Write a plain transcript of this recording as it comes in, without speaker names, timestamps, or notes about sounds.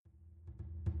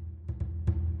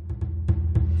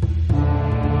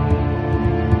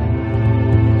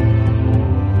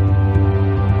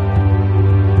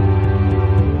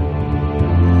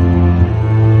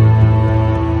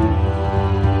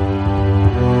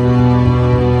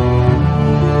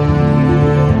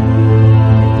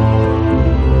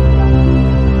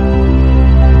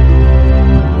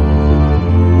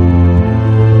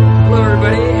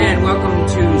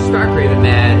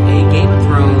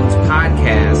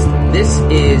This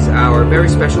is our very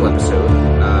special episode.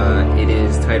 It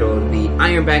is titled The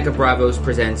Iron Bank of Bravos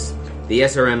presents the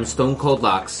SRM Stone Cold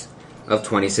Locks of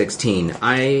 2016.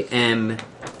 I am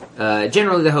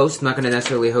generally the host, not going to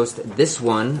necessarily host this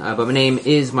one, but my name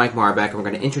is Mike Marback, and we're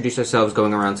going to introduce ourselves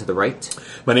going around to the right.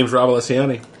 My name's Rob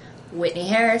Alessiani. Whitney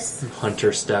Harris.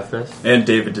 Hunter Steffes. And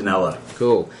David Danella.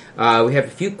 Cool. We have a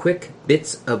few quick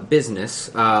bits of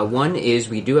business. One is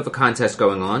we do have a contest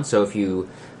going on, so if you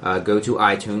go to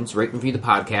iTunes, rate and review the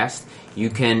podcast,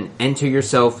 you can enter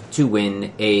yourself to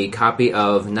win a copy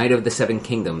of Night of the Seven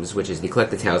Kingdoms, which is the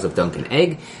Collected Tales of Dunk and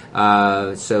Egg.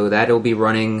 So that'll be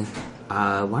running,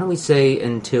 why don't we say,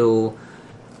 until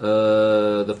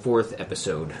the 4th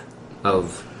episode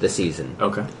of the season.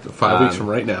 Okay. 5 weeks from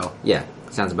right now. Yeah,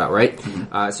 sounds about right.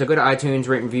 So go to iTunes,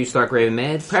 rate and review Stark Raven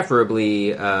Mad, preferably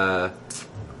a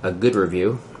good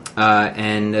review.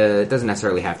 And it doesn't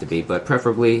necessarily have to be, but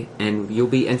preferably, and you'll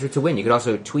be entered to win. You could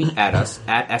also tweet at us,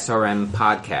 at SRM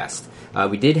Podcast.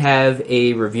 We did have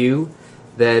a review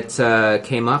that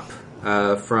came up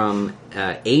from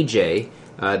AJ.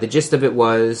 The gist of it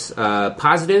was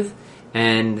positive,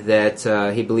 and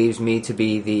that he believes me to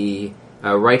be the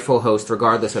rightful host,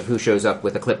 regardless of who shows up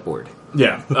with a clipboard.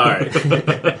 Yeah, alright.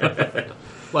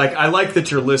 I like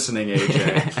that you're listening,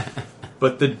 AJ,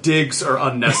 but the digs are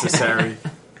unnecessary.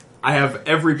 I have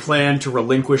every plan to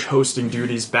relinquish hosting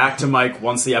duties back to Mike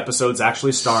once the episodes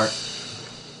actually start.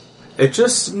 It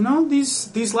just,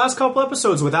 these last couple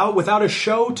episodes without a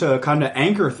show to kind of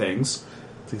anchor things.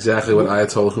 That's exactly what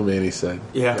Ayatollah Khomeini said.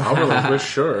 Yeah. I'll relinquish,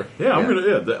 sure. Yeah, I'm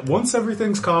gonna. Once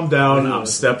everything's calmed down, I'm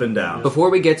stepping down. Before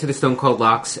we get to the Stone Cold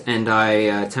Locks, and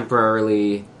I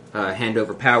temporarily hand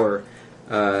over power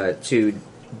to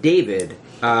David,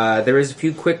 there is a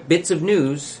few quick bits of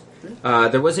news.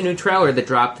 There was a new trailer that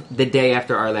dropped the day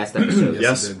after our last episode.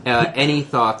 Yes. Any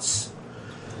thoughts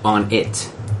on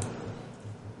it?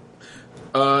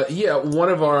 Yeah, one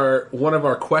of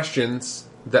our questions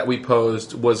that we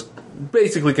posed was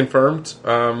basically confirmed.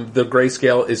 The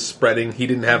grayscale is spreading. He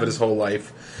didn't have it his whole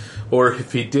life. Or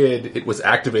if he did, it was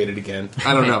activated again.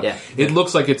 I don't know. Yeah. It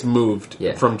looks like it's moved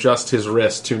from just his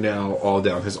wrist to now all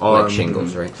down his arm. Like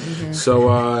shingles, right? Mm-hmm. So,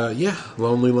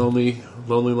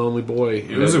 lonely boy.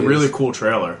 It was a really cool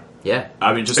trailer. Yeah.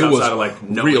 I mean, just It was outside of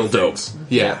no real dope. things.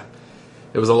 Yeah,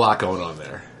 it was a lot going on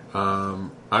there.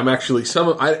 I'm actually it's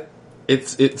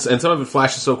and some of it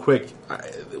flashes so quick.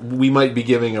 We might be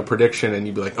giving a prediction, and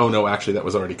you'd be like, "Oh no, actually, that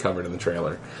was already covered in the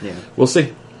trailer." Yeah. We'll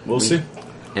see. We'll see.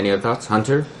 Any other thoughts,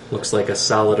 Hunter? Looks like a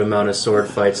solid amount of sword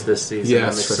fights this season. I'm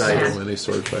Yes, excited. so many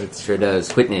sword fights. Sure does.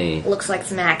 Whitney. Looks like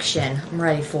some action. I'm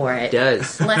ready for it.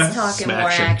 Does. Less talk and more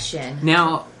action.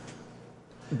 Now,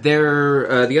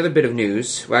 the other bit of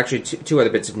news, well, actually two other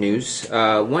bits of news.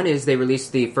 One is they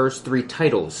released the first 3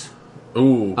 titles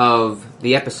Ooh, of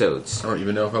the episodes. I don't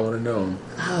even know if I want to know them.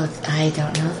 Oh, I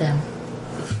don't know them.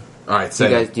 All right,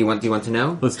 say it. Do you want to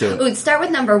know? Let's do it. Ooh, start with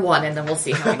number 1 and then we'll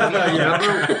see how we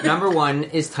go. Number 1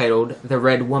 is titled The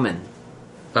Red Woman.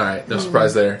 All right, no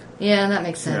surprise there. Yeah, that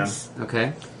makes sense.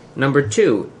 Okay. Number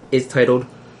 2 is titled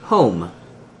Home.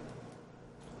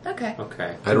 Okay.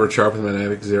 Okay. Edward Sharp and the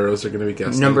Magnetic Zeros are going to be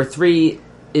guessing. Number 3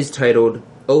 is titled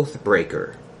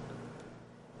Oathbreaker.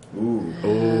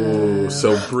 Ooh,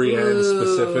 so Brienne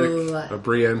specific. A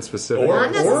Brienne specific.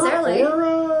 Not necessarily.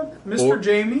 Or Mr.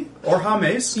 Jamie. Or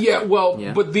James. Yeah, well,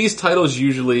 Yeah. but these titles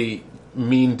usually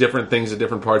mean different things at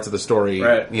different parts of the story.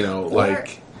 Right. You know, Or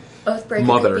like Oathbreaker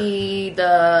Mother. could be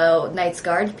the Night's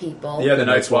Guard people. Yeah, the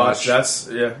Night's Watch. Watch. That's,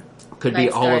 yeah. Could be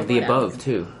Night all Sky, of the whatever. above,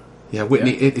 too. yeah,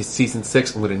 Whitney. It is season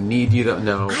 6. I'm going to need you to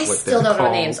know. I what still they're don't know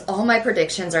called. names. All my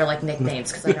predictions are like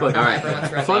nicknames because I don't know Alright.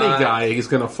 everyone's real Funny name. guy is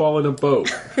going to fall in a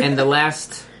boat. And the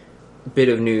last bit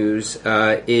of news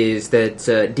is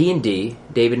that D&D,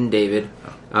 David and David,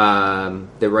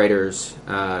 the writers,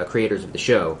 creators of the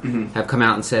show, have come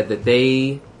out and said that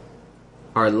they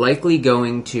are likely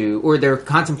going to, or they're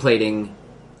contemplating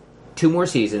 2 more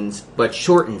seasons, but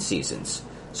shortened seasons,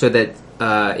 so that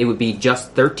it would be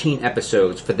just 13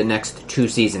 episodes for the next 2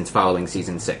 seasons following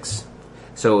season 6.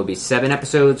 So it would be 7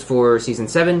 episodes for season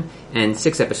 7 and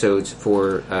 6 episodes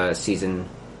for season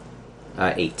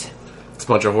 8. It's a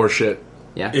bunch of horse shit.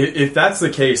 Yeah. If that's the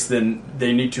case, then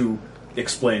they need to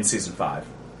explain season 5.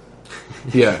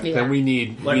 Yeah, Yeah. and we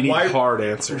need why- hard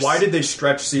answers. Why did they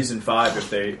stretch season 5 if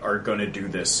they are going to do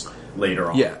this later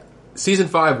on? Yeah, season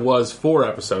 5 was 4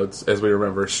 episodes, as we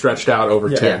remember, stretched out over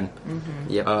Yeah. 10.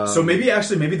 Yep. So maybe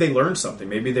they learned something.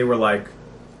 Maybe they were like,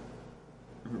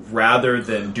 rather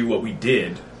than do what we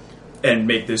did and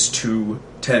make this 2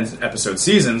 10-episode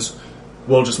seasons,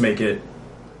 we'll just make it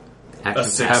Action a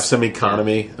six. Have some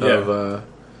economy Yeah. of.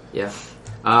 Yeah.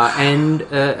 And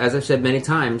as I've said many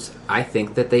times, I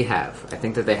think that they have. I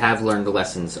think that they have learned the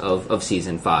lessons of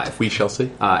Season 5. We shall see.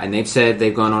 And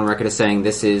they've gone on record as saying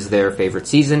this is their favorite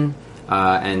season,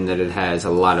 and that it has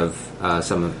a lot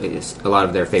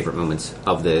of their favorite moments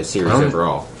of the series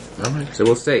overall. All right. So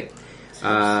we'll see.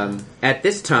 At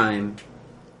this time,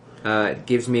 it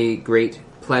gives me great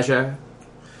pleasure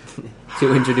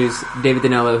to introduce David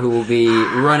Dinello, who will be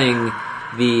running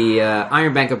the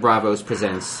Iron Bank of Bravos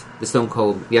presents the Stone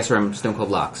Cold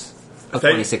Locks of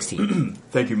 2016.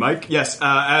 Thank you, Mike. Yes,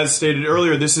 as stated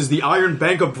earlier, this is the Iron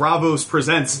Bank of Bravos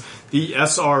presents the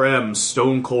SRM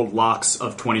Stone Cold Locks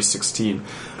of 2016.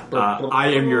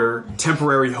 I am your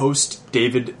temporary host,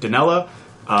 David Dinella.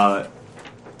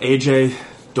 AJ,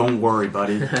 don't worry,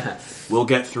 buddy. We'll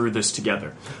get through this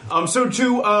together.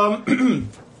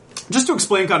 Just to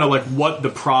explain kind of like what the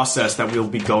process that we'll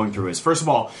be going through is. First of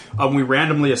all, we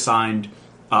randomly assigned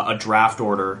a draft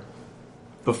order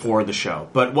before the show.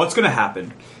 But what's going to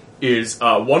happen is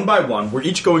one by one, we're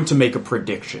each going to make a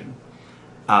prediction.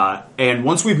 And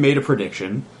once we've made a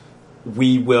prediction,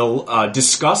 we will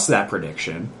discuss that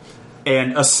prediction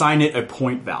and assign it a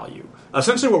point value.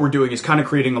 Essentially what we're doing is kind of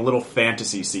creating a little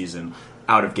fantasy season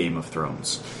out of Game of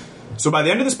Thrones. So by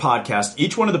the end of this podcast,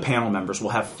 each one of the panel members will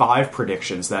have 5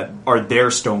 predictions that are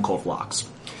their Stone Cold Locks.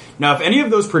 Now, if any of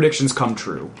those predictions come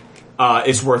true,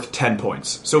 it's worth 10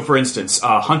 points. So, for instance,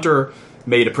 Hunter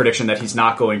made a prediction that he's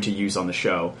not going to use on the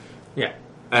show. Yeah.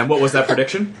 And what was that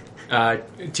prediction?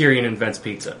 Tyrion invents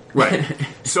pizza. Right.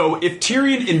 So if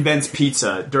Tyrion invents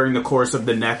pizza during the course of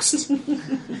the next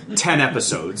 10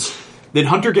 episodes, then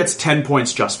Hunter gets 10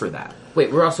 points just for that.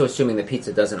 Wait, we're also assuming that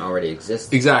pizza doesn't already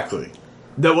exist. Exactly.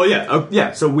 Well, yeah.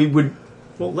 Yeah, so we would...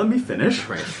 Well, let me finish.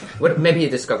 Right. What? Maybe he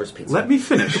discovers pizza. Let me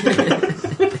finish.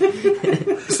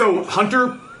 So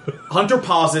Hunter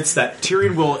posits that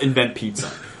Tyrion will invent pizza.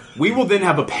 We will then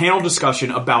have a panel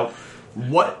discussion about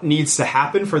what needs to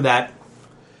happen for that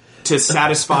to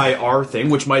satisfy our thing,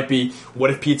 which might be,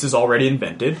 what if pizza's already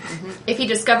invented? Mm-hmm. If he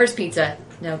discovers pizza,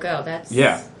 no go. That's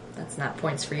not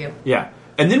points for you. Yeah.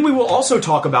 And then we will also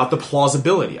talk about the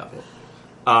plausibility of it.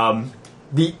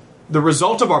 The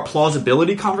result of our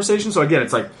plausibility conversation, so again,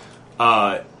 it's like,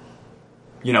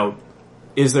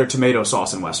 is there tomato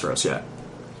sauce in Westeros yet?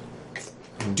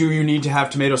 Do you need to have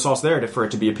tomato sauce there for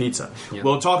it to be a pizza? Yeah.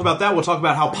 We'll talk about that. We'll talk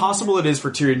about how possible it is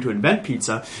for Tyrion to invent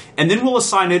pizza, and then we'll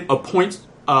assign it a point,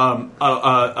 a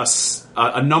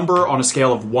number on a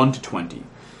scale of 1 to 20.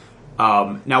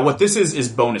 Now, what this is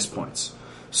bonus points.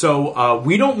 So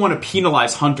we don't want to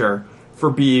penalize Hunter for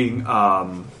being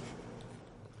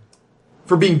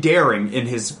daring in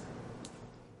his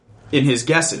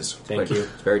guesses. Thank you.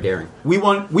 It's very daring. We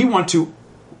want to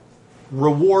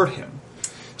reward him.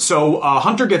 So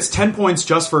Hunter gets 10 points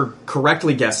just for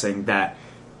correctly guessing that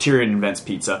Tyrion invents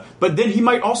pizza, but then he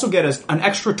might also get an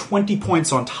extra 20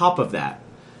 points on top of that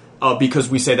because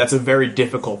we say that's a very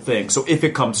difficult thing. So if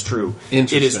it comes true,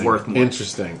 it is worth more.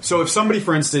 Interesting. So if somebody,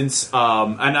 for instance,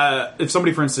 and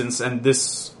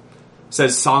this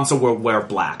says Sansa will wear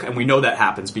black, and we know that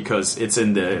happens because it's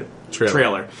in the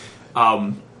trailer.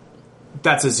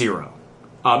 That's a 0.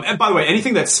 And by the way,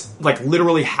 anything that's like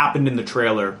literally happened in the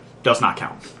trailer does not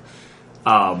count.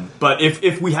 But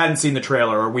if we hadn't seen the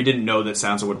trailer or we didn't know that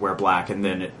Sansa would wear black and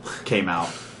then it came out,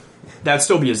 that'd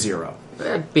still be a 0.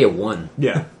 That'd be a 1.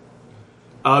 Yeah.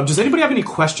 Does anybody have any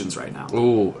questions right now?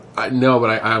 Ooh, no,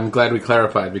 but I'm glad we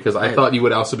clarified because I thought you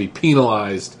would also be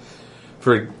penalized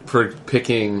for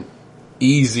picking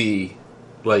easy,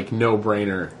 like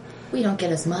no-brainer We don't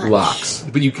get as much. locks.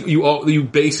 But you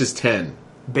base is 10.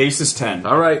 Base is 10.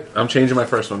 All right, I'm changing my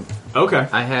first one. Okay.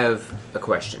 I have a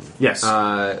question. Yes.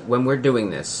 When we're doing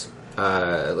this,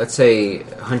 let's say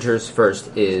Hunter's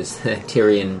first is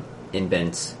Tyrion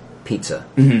invents pizza.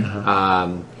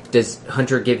 Mm-hmm. Does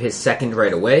Hunter give his second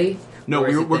right away? No,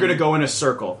 we're going to go in a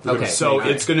circle. Okay. So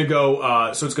it's going to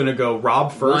go. So it's going to go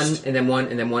Rob first, one, and then one,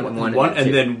 and then one, and one, and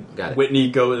two. then Got it.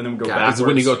 Whitney go, and then go backwards. Does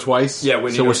Whitney go twice? Yeah,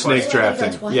 Whitney so we're goes twice. snake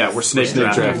drafting. Yeah, we're snake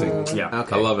drafting. Yeah.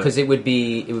 Okay. I love it. Because it would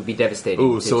be devastating.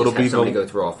 Ooh, to so it'll just have be somebody the- go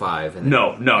through all 5. And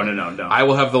then, No. I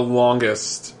will have the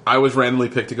longest. I was randomly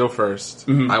picked to go 1st.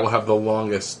 Mm-hmm. I will have the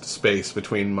longest space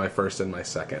between my first and my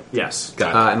second. Yes.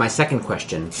 Got it. And my second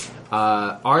question: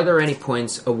 are there any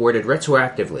points awarded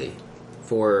retroactively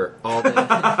for all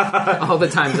the all the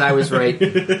times I was right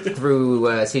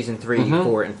through season 3,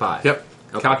 4, and 5? Yep.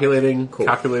 Okay. Calculating. Cool.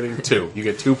 Calculating 2. You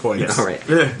get 2 points. Yes. All right.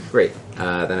 Great.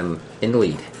 Then I'm in the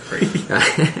lead. All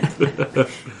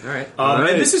right.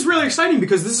 And this is really exciting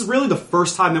because this is really the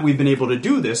first time that we've been able to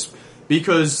do this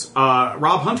because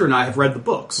Rob Hunter and I have read the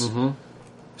books. Mm-hmm.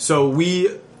 So we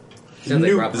Sounds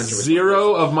like Rob Hunter was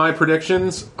 0 of my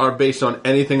predictions are based on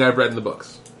anything I've read in the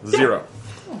books. 0.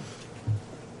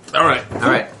 All right. All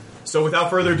right. So without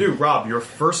further ado, Rob, your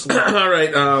first line. All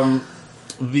right.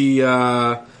 The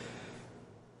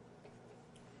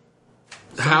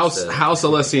House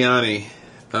Alessiani,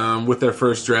 with their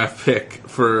first draft pick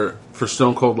for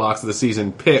Stone Cold Locks of the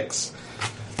season, picks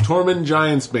Tormund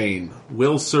Giantsbane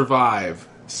will survive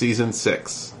season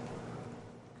 6.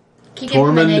 Can you give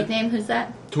him a nickname? Who's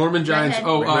that? Tormund Giants.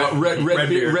 Redhead?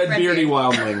 Red Beardy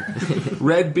Wildling.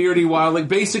 Red Beardy Wildling.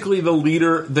 Basically, the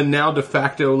leader, the now de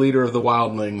facto leader of the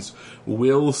Wildlings,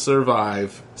 will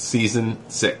survive season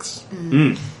 6.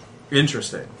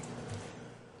 Interesting.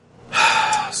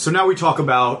 So now we talk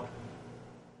about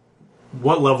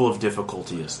what level of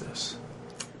difficulty is this?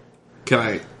 Am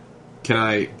I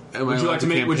allowed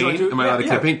to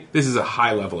campaign? This is a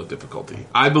high level of difficulty.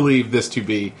 I believe this to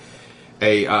be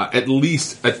at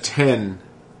least a 10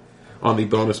 on the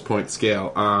bonus point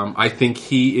scale. I think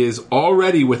he is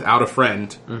already without a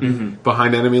friend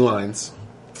behind enemy lines.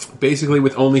 Basically,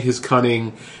 with only his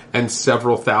cunning and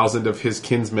several thousand of his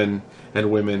kinsmen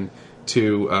and women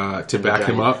to back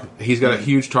him up. He's got a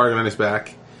huge target on his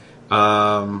back.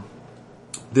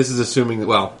 This is assuming that,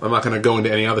 well, I'm not going to go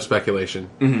into any other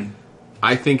speculation.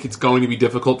 I think it's going to be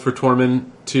difficult for Tormund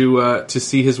to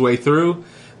see his way through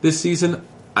this season.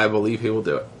 I believe he will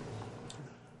do it.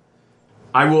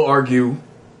 I will argue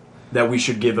that we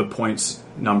should give a points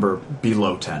number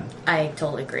below 10. I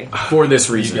totally agree. For this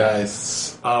reason. You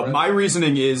guys. My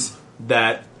reasoning is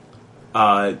that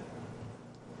Mance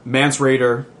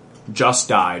Rayder just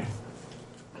died.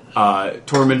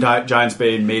 Tormund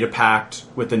Giantsbane made a pact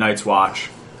with the Night's Watch,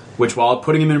 which, while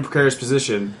putting him in a precarious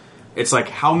position, it's like,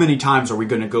 how many times are we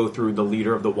going to go through the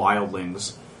leader of the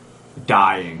Wildlings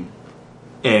dying,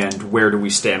 and where do we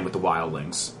stand with the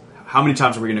Wildlings? How many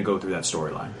times are we going to go through that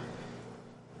storyline?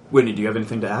 Whitney, do you have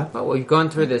anything to add? Well, we've gone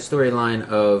through the storyline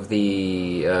of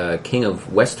the King of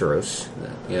Westeros.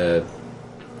 The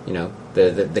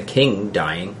king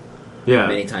dying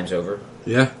many times over.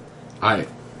 Yeah.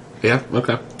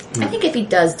 Okay. I think if he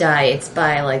does die, it's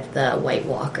by, like, the White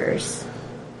Walkers.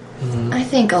 I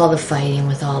think all the fighting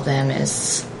with all them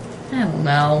is... I don't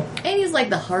know. And he's like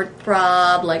the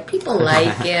heartthrob. Like, people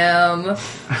like him.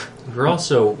 We're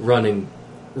also running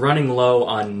low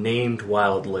on named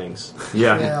wildlings.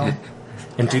 Yeah. Well,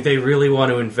 And do they really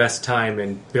want to invest time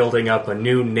in building up a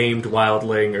new named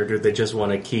wildling, or do they just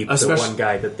want to keep the one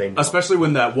guy that they know? Especially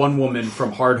when that one woman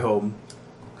from Hardhome,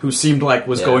 who seemed like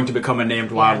was going to become a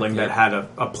named wildling that had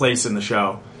a place in the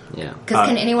show. Yeah. because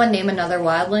can anyone name another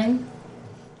wildling?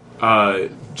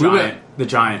 The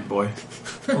giant boy.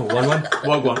 Oh, 1-1?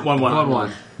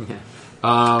 1-1. Yeah.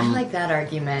 I like that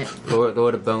argument.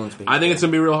 Lord of Bones. I think it's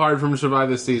going to be real hard for him to survive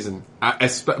this season.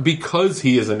 Because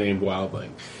he is a named wildling.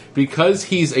 Because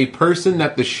he's a person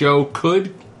that the show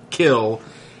could kill,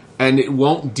 and it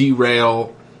won't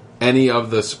derail any of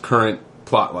the current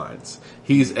plot lines.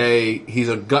 He's a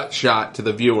gut shot to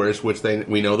the viewers, which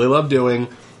we know they love doing,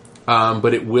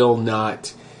 but it will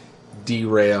not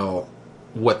derail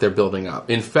what they're building up.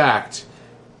 In fact,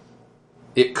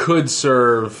 it could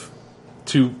serve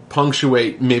to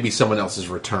punctuate maybe someone else's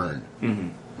return.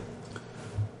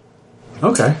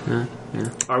 Okay.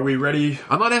 Are we ready?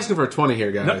 I'm not asking for a 20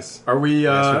 here, guys. Are we?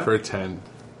 I'm asking for a 10.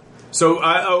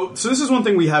 So this is one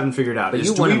thing we haven't figured out. But Is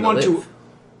you do want we him to want to? live.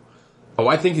 Oh,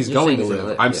 I think he's You're going saying to he's gonna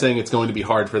live. live, I'm yeah. saying it's going to be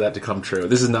hard for that to come true.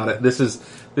 This is not this is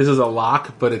a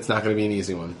lock, but it's not going to be an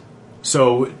easy one.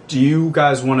 So do you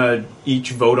guys want to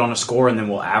each vote on a score and then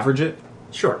we'll average it?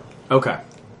 Sure. Okay.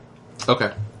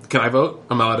 Okay. Can I vote?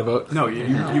 I'm allowed to vote? No,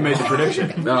 you made the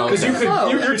prediction. No. Because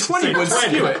Okay. your 20 would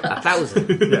skew it.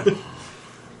 1,000.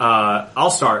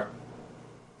 I'll start.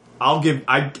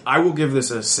 I will give this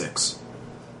a 6.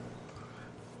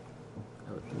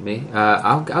 Me?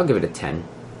 I'll give it a 10.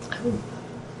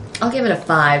 I'll give it a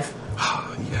 5.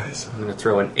 Oh, you guys. I'm going to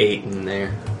throw an 8 in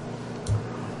there.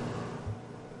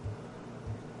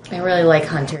 I really like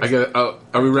Hunter. I got.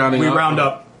 Are we rounding We up? round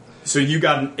up. So you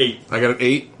got an 8. I got an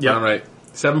 8? Yep. All right.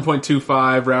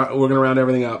 7.25. We're going to round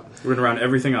everything up. We're gonna round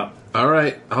everything up. All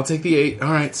right. I'll take the 8. All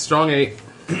right. Strong 8.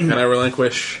 And I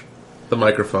relinquish the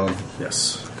microphone.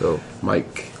 Yes. Go.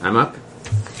 Mike. I'm up?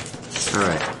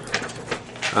 Alright.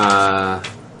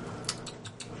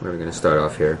 Where are we going to start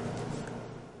off here?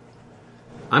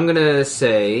 I'm going to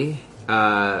say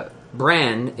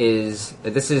Bran is...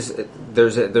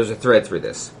 There's a thread through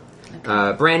this.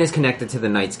 Bran is connected to the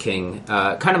Night's King,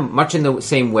 kind of much in the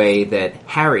same way that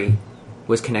Harry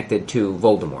was connected to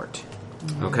Voldemort.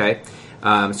 Okay?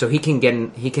 So he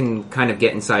can kind of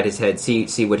get inside his head,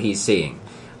 see what he's seeing.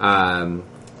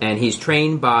 and he's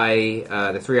trained by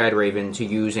the Three-Eyed Raven to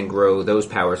use and grow those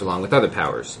powers along with other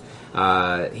powers.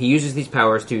 He uses these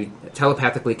powers to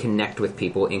telepathically connect with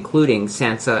people, including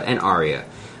Sansa and Arya.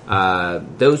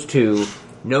 Those two,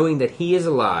 knowing that he is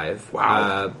alive,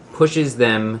 pushes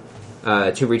them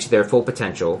to reach their full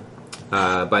potential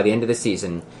by the end of the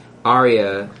season.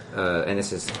 Arya,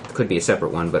 and could be a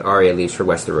separate one, but Arya leaves for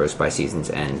Westeros by season's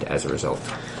end as a result.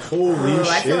 Holy shit.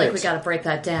 I feel like we got to break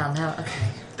that down. Okay.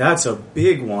 That's a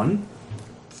big one.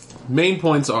 Main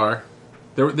points are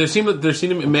there seemed to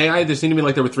be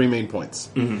like there were 3 main points.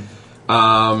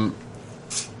 Bran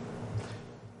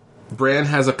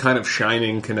has a kind of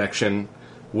shining connection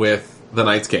with the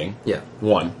Night's King. Yeah.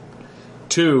 1.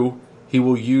 2, he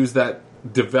will use that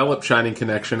developed shining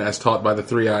connection as taught by the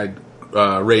Three-Eyed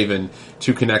Raven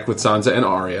to connect with Sansa and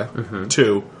Arya.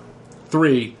 2.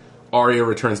 3, Arya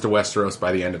returns to Westeros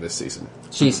by the end of this season.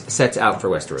 She sets out for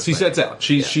Westeros. She sets out.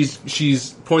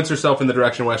 She's points herself in the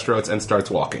direction of Westeros and starts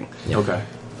walking. Yeah. Okay.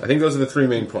 I think those are the 3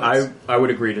 main points. I would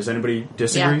agree. Does anybody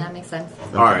disagree? Yeah, that makes sense.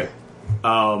 All right.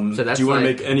 So that's do you want to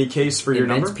like make any case for your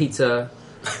immense number? pizza.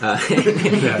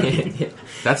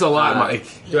 That's a lot, Mike.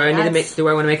 Do I want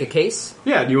to make a case?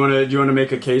 Yeah. Do you want to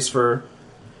make a case for?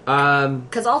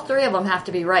 Because all 3 of them have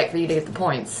to be right for you to get the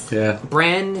points. Yeah.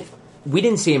 Bran, we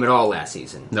didn't see him at all last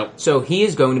season. Nope. So he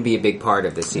is going to be a big part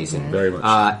of this season. Very much.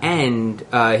 And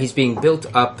he's being built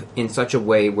up in such a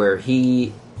way where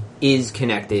he is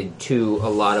connected to a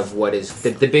lot of what is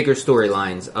the bigger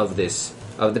storylines of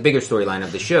the bigger storyline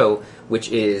of the show, which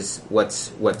is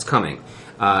what's coming.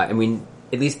 And we,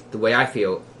 at least the way I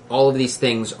feel, all of these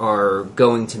things are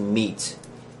going to meet,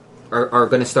 are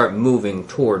going to start moving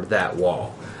toward that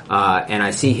wall. And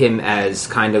I see him as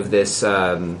kind of this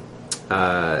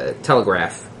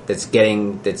telegraph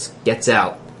that gets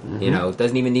out. You know,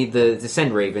 doesn't even need to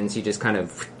send ravens. He just kind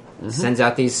of sends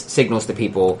out these signals to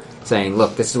people saying,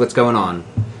 "Look, this is what's going on,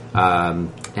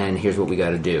 and here's what we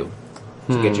got to do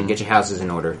to get your houses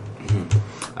in order."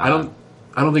 I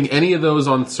don't think any of those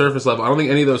on surface level. I don't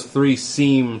think any of those 3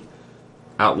 seem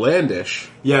outlandish.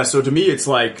 Yeah. So to me, it's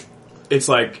like,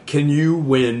 can you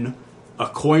win a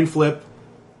coin flip,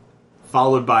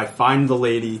 followed by find the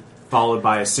lady, followed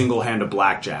by a single hand of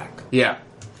blackjack? Yeah.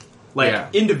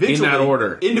 Like individually, in that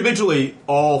order. Individually,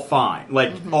 all fine.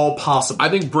 Like all possible. I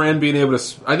think Bran being able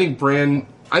to. I think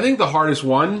the hardest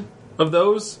one of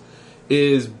those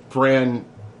is Bran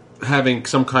having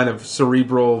some kind of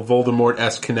cerebral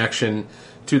Voldemort-esque connection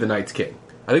to the Night's King.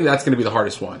 I think that's going to be the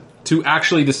hardest one. To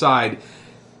actually decide,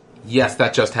 yes,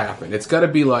 that just happened. It's got to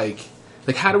be like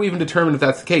how do we even determine if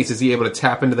that's the case? Is he able to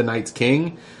tap into the Night's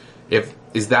King?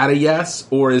 Is that a yes?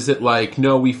 Or is it like,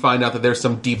 no, we find out that there's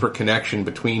some deeper connection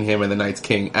between him and the Night's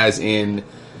King, as in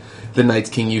the Night's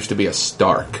King used to be a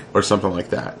Stark or something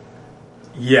like that?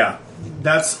 Yeah.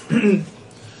 That's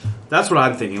that's what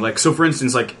I'm thinking. Like, so for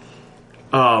instance, like,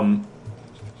 because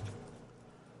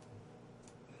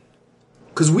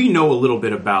we know a little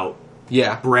bit about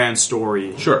Bran's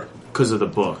story, sure, because of the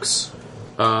books.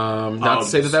 Not to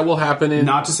say that will happen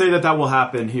not to say that will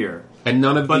happen here, and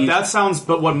none of. But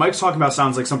but what Mike's talking about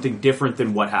sounds like something different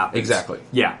than what happens. Exactly.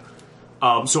 Yeah.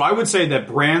 So I would say that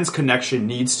Bran's connection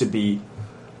needs to be,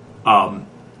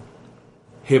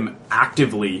 him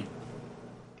actively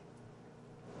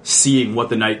seeing what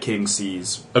the Night King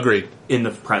sees. Agreed. In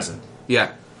the present.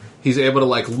 Yeah. He's able to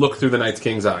look through the Night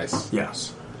King's eyes.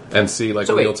 Yes. And see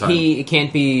so real time. He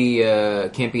can't be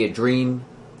a dream.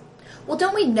 Well,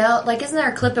 don't we know? Like, isn't there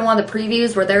a clip in one of the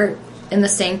previews where they're in the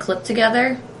same clip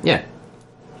together? Yeah.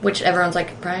 Which everyone's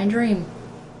like, Brian Dream.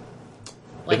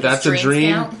 Like, if that's a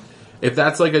dream, count? if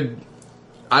that's like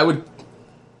I would.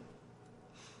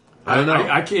 I don't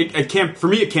know. It can't. For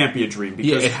me, it can't be a dream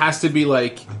because it has to be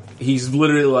like he's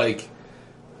literally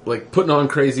like putting on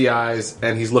crazy eyes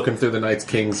and he's looking through the Night's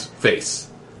King's face.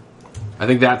 I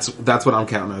think that's what I'm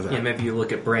counting as. Yeah, maybe you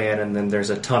look at Bran and then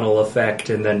there's a tunnel effect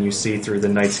and then you see through the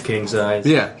Night's King's eyes.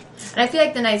 Yeah. And I feel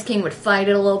like the Night's King would fight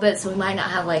it a little bit, so we might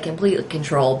not have complete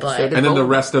control. But and then the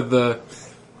rest of the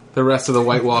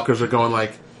White Walkers are going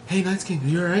like, "Hey, Night's King, are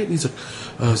you all right?" And he's like,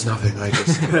 "Oh, it's nothing. I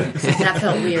just that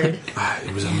felt weird.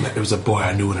 It was a boy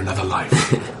I knew in another life."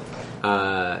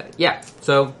 Yeah.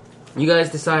 So you guys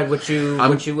decide what you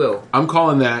will. I'm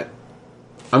calling that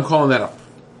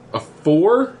a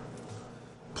 4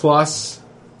 plus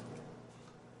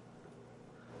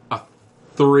a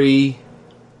 3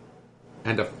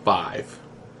 and a 5.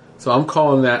 So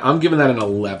I'm giving that an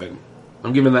 11.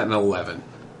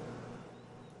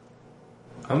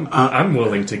 I'm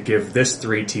willing to give this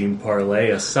 3-team parlay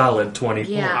a solid 20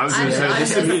 Yeah. points. I was going to say,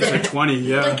 this to me is like 20,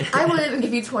 yeah. Like, I would even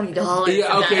give you $20.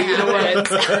 Yeah, if okay, that you know what?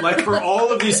 happened. Like for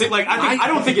all of these things, like I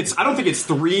don't think it's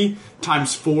 3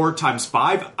 times 4 times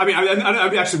 5. I mean,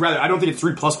 I'd actually rather. I don't think it's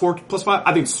 3 plus 4 plus 5.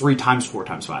 I think it's 3 times 4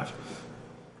 times 5.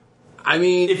 I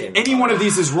mean, If any one of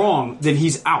these is wrong, then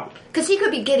he's out. Because he could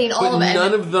be getting all but of it.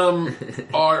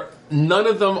 none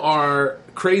of them are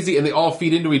crazy, and they all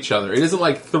feed into each other. It isn't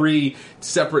like 3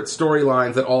 separate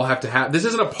storylines that all have to happen. This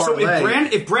isn't a So parlay.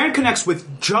 if Bran connects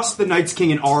with just the Night's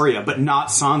King and Arya, but not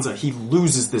Sansa, he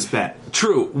loses this bet.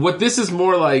 True. What this is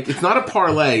more like, it's not a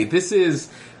parlay. This is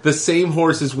the same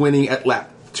horses winning at lap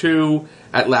 2,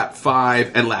 at lap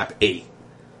 5, and lap 8.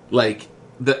 Like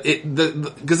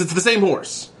because it's the same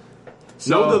horse.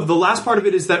 So No, the last part of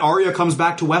it is that Arya comes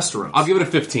back to Westeros. I'll give it a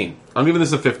 15. I'm giving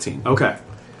this a 15. Okay.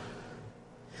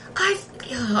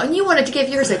 And you wanted to give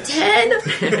yours a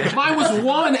 10? Mine was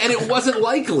 1, and it wasn't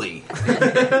likely.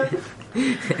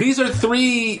 These are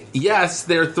 3. Yes,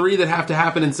 there are 3 that have to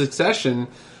happen in succession.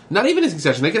 Not even in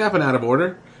succession. They can happen out of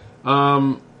order.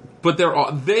 But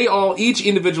they all each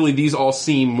individually. These all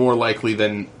seem more likely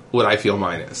than what I feel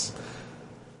mine is.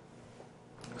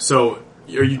 So,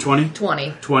 are you 20?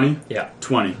 20. 20? Yeah.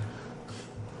 20.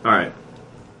 All right.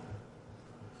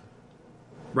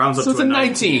 Rounds up So to it's a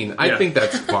 19. I Yeah. think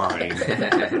that's fine.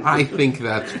 I think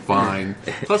that's fine.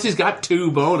 Plus, he's got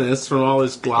 2 bonus from all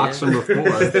his Glocks from before,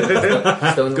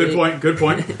 Still in the Good lead. point. Good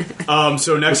point.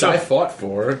 So next which I up, fought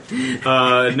for.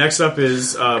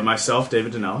 is myself,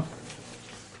 David Danella.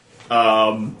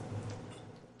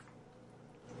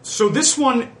 So this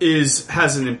one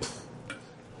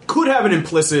could have an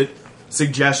implicit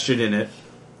suggestion in it,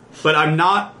 but I'm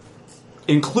not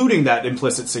including that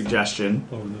implicit suggestion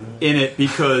in it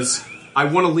because I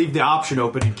want to leave the option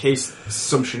open in case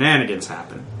some shenanigans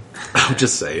happen. I'll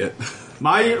just say it.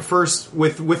 My first,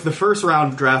 with the first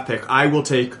round draft pick, I will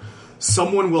take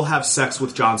someone will have sex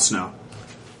with Jon Snow.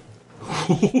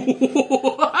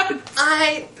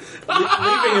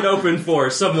 Leaving it open for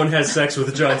someone has sex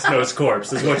with Jon Snow's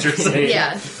corpse is what you're saying.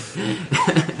 Yeah.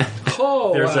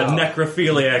 Oh, There's wow. a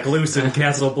necrophiliac loose in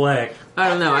Castle Black. I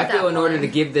don't know. I Heard feel that in order one. to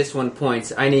give this one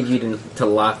points, I need you to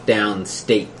lock down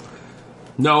state.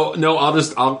 No,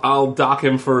 I'll dock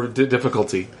him for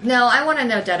difficulty. No, I want to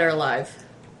know dead or alive.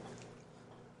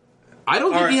 I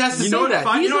don't think All he right, has to you say know what? that.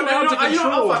 Fine, He's you know what? allowed to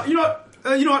control.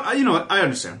 You know what? I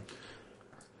understand.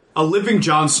 A living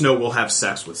Jon Snow will have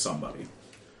sex with somebody,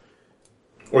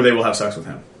 or they will have sex with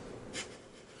him.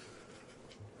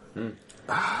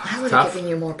 I would Tough. have given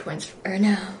you more points. Or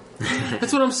no.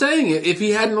 That's what I'm saying. If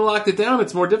he hadn't locked it down,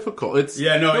 it's more difficult. It's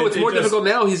it more does- difficult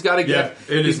now. He's got to get.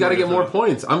 Yeah, it he's is got to more get more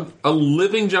difficult. points. A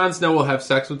living Jon Snow will have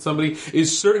sex with somebody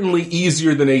is certainly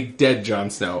easier than a dead Jon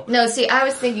Snow. No, see, I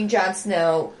was thinking Jon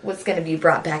Snow was going to be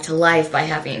brought back to life by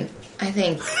having. I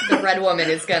think the Red Woman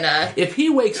is going to. If he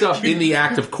wakes up in the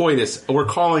act of coitus, we're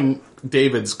calling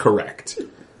David's correct.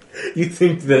 You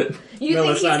think that You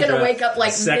think he's gonna Melisandre wake up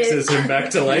like sexes him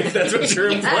back to life? That's what you're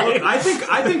implying. I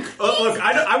think. Look,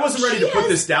 I wasn't ready to put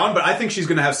this down, but I think she's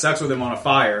going to have sex with him on a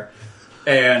fire,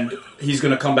 and he's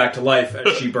going to come back to life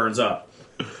as she burns up.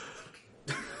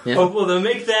 Oh, well, then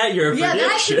make that your Yeah, prediction.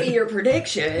 that should be your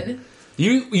prediction.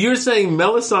 You're saying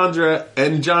Melisandre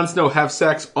and Jon Snow have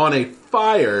sex on a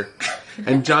fire,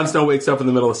 and Jon Snow wakes up in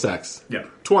the middle of sex. Yeah.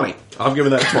 20. I'm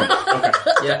giving that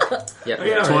 20. Yep.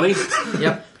 Yeah. 20?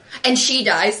 Yep. And she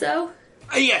dies, though?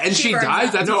 Yeah, and she burns dies.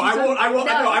 up. That's No, what I she said? won't.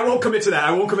 I won't commit to that.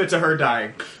 I won't commit to her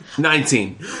dying.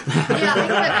 19. Yeah,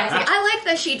 I like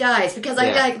that she dies because I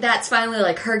Yeah. feel like that's finally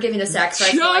like her giving a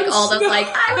sacrifice. Jon Like all the Snow. like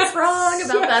I was wrong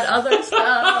about that other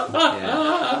stuff.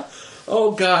 Yeah.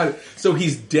 Oh, God. So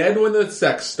he's dead when the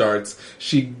sex starts.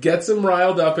 She gets him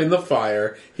riled up in the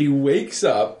fire. He wakes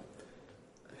up,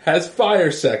 has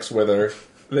fire sex with her.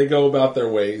 They go about their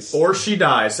ways. Or she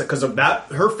dies because of that.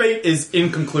 Her fate is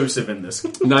inconclusive in this.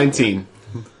 19.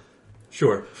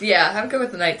 Sure. Yeah, I'm good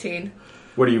with the 19.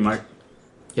 What are you, Mike?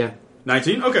 Yeah.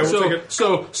 19? Okay, we'll take it.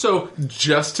 So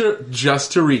just to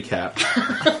recap,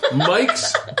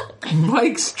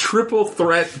 Mike's triple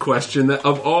threat question that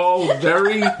of all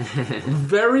very,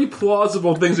 very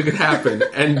plausible things that could happen,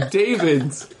 and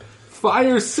David's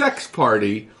fire sex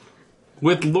party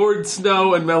with Lord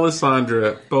Snow and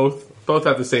Melisandre both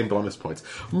have the same bonus points.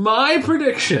 My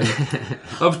prediction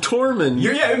of Tormund.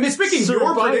 It's making your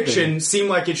surviving. prediction seem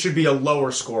like it should be a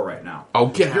lower score right now. Oh,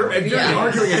 get You're out Yeah.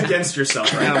 arguing against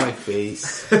yourself right of now. my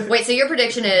face. Wait, so your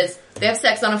prediction is they have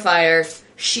sex on a fire.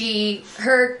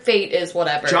 Her fate is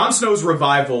whatever. Jon Snow's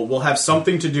revival will have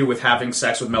something to do with having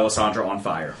sex with Melisandre on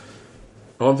fire.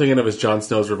 All I'm thinking of is Jon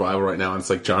Snow's revival right now, and it's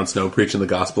like Jon Snow preaching the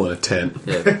gospel in a tent.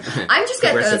 Yeah. I'm just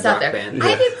going to throw this out there. Band.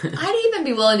 I'd even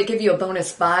be willing to give you a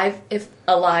bonus 5 if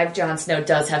alive Jon Snow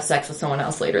does have sex with someone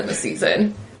else later in the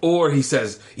season. Or he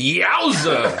says,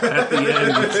 "Yowza!" at the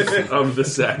end of the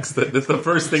sex. That's the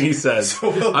first thing he says.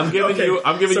 I'm giving you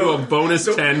a bonus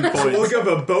 10 points. So we'll give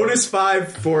a bonus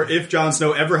 5 for if Jon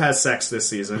Snow ever has sex this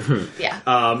season. Yeah.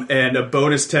 And a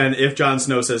bonus 10 if Jon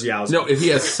Snow says yowza. No, if he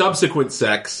has subsequent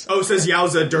sex. Oh, says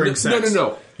yowza during sex.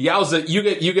 No. Yowza, you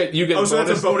get. Oh, so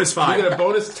that's a bonus 5. You get a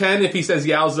bonus 10 if he says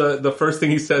yowza the first thing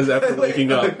he says after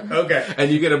waking up. Okay. And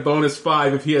you get a bonus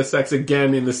 5 if he has sex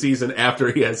again in the season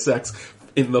after he has sex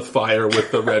in the fire with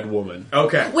the red woman.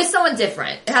 Okay. With someone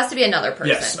different. It has to be another person.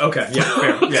 Yes. Okay. Yeah.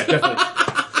 Fair. Yeah. Definitely.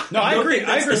 No, I agree.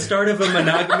 That's the start of a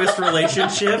monogamous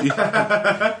relationship.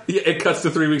 Yeah, it cuts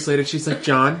to 3 weeks later. She's like,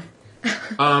 "John,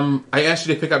 I asked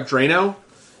you to pick up Drano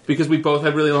because we both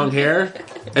have really long hair,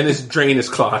 and this drain is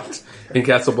clogged in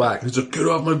Castle Black." He's like, "Get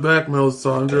off my back,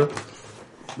 Melisandre."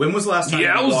 When was the last time you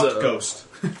Yowza. walked Ghost?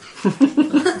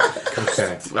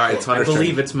 Okay. All right, it's I Hunter's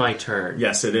believe turn. it's my turn.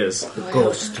 Yes, it is.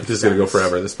 Ghost. This is going to go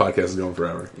forever. This podcast is going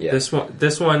forever. Yeah. This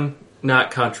one, not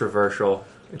controversial.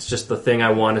 It's just the thing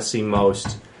I want to see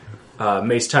most.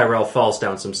 Mace Tyrell falls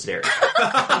down some stairs.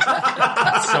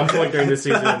 At some point during the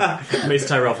season, Mace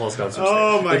Tyrell falls down some stairs.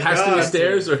 Oh my It has to be god.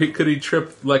 stairs, or could he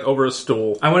trip like over a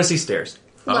stool? I want to see stairs.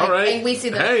 Like, All right. and we see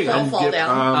the Hey, skull I'm fall give-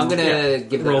 down. I'm gonna Yeah.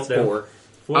 give that Roll a down. 4.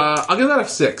 I'll give that a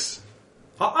 6.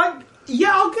 I'll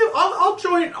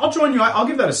join you. I'll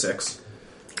give that a 6.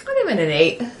 I'll give it an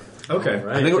 8. Okay.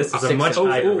 Right. I think This is a 6. much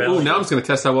higher value. now I'm just going to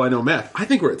test how well I know math. I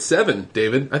think we're at 7,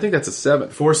 David. I think that's a 7.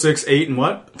 4, 6, 8, and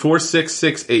what? 4, 6,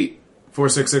 6, 8. 4,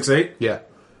 6, 6, 8. Yeah.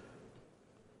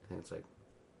 It's like,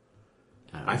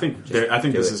 I think do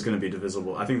this it. is going to be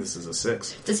divisible. I think this is a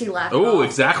 6. Does he laugh? Oh, at all?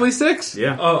 exactly 6?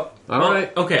 Yeah. Oh, All well,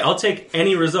 right. Okay, I'll take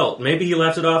any result. Maybe he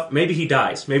laughs it off. Maybe he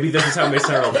dies. Maybe this is how Mace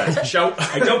Tyrell dies.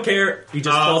 I don't care. He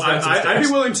just falls down some I'd stairs.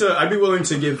 be willing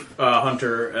to give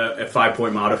Hunter a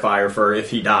 5-point modifier for if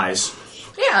he dies.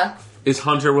 Yeah. Is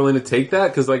Hunter willing to take that?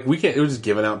 Because like we can't. We're just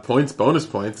giving out points, bonus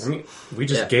points. I mean, we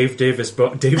just Yeah. gave David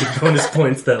bonus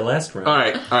points that last round. All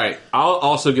right. I'll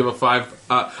also give a 5.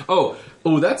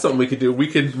 That's something we could do. We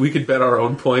could bet our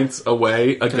own points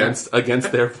away against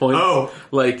their points. Oh.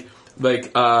 like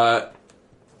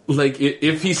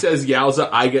if he says Yowza,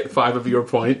 I get 5 of your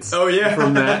points. Oh, yeah.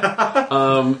 From that.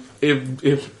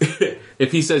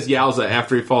 If he says Yowza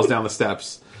after he falls down the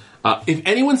steps, if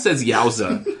anyone says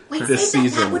Yowza Wait, this save that.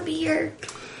 season, That would be your...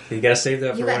 You gotta save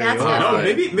that You for when got you that want. too. No,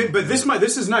 Right. maybe, but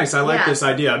this is nice. I like Yeah. this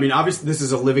idea. I mean, obviously, this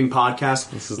is a living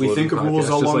podcast. This is a We living think of rules podcast,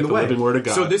 just along like the the way. living word of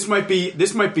God. So this might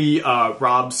be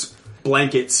Rob's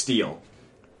blanket steal.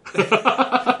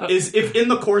 Is if in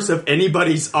the course of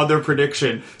anybody's other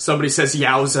prediction somebody says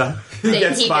Yowza, he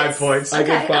gets he 5 gets- points.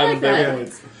 Okay, I like of their that.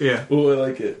 points. Yeah, Oh, I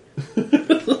like it.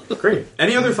 great.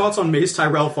 Any other thoughts on Mace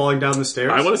Tyrell falling down the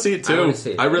stairs? I want to see it too. I wanna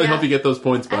see it. I really Yeah. hope you get those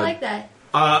points, bud. I like that.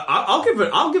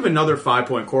 I'll give another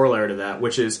 5-point corollary to that,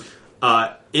 which is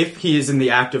if he is in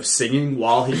the act of singing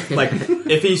while he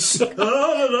if he's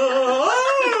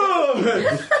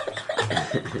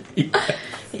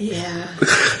Yeah.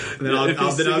 then If he's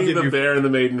I'll singing give the you Bear and the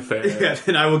Maiden Fair. yeah,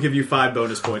 then I will give you 5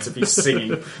 bonus points if he's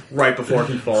singing right before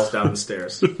he falls down the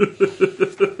stairs.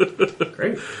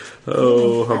 Great,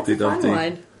 Oh, That's Humpty a fun Dumpty.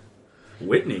 one.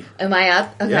 Whitney. Am I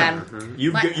up? Okay. Yeah,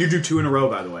 you My- you do 2 in a row,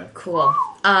 by the way. Cool.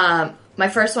 My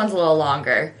first one's a little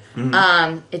longer.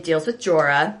 It deals with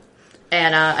Jorah,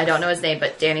 and I don't know his name,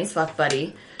 but Danny's fuck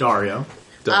buddy. Dario.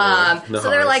 So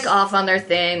they're like off on their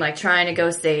thing, like trying to go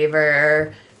save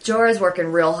her. Jorah's working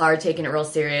real hard, taking it real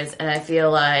serious, and I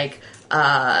feel like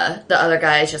the other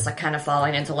guy is just like kind of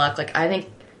falling into luck. Like I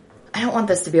don't want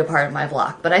this to be a part of my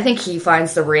block, but I think he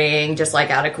finds the ring just like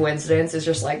out of coincidence. Is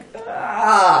just like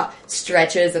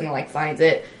stretches and like finds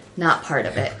it. Not part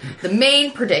of it. The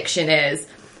main prediction is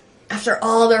after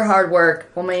all their hard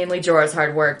work, well, mainly Jorah's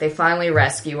hard work, they finally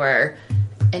rescue her,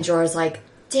 and Jorah's like,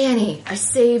 Danny, I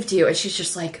saved you. And she's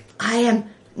just like, I am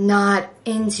not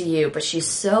into you. But she's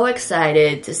so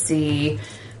excited to see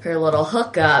her little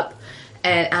hookup.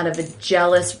 And out of a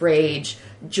jealous rage,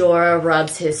 Jorah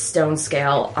rubs his stone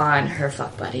scale on her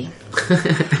fuck buddy.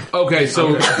 Okay,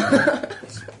 so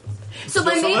So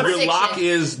my main your prediction, lock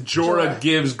is Jorah Jorah.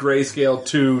 gives Grayscale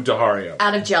to Dario.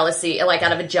 out of jealousy, like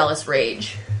out of a jealous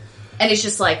rage. And he's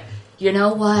just like, you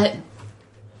know what?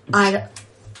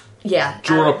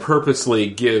 Jorah purposely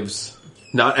gives,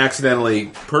 not accidentally,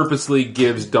 purposely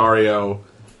gives Dario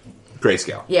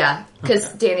Grayscale. Yeah, because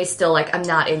Danny's still like, I'm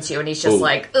not into you, and he's just Ooh.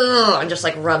 like, ugh, and just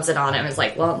like rubs it on him. It's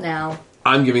like, well, now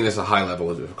I'm giving this a high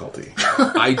level of difficulty.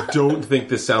 I don't think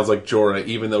this sounds like Jorah,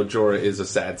 even though Jorah is a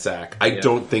sad sack. I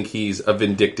don't think he's a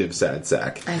vindictive sad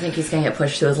sack. I think he's going to get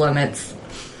pushed to his limits.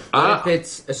 If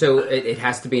it's so, it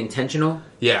has to be intentional.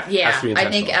 Yeah, Yeah, has to be I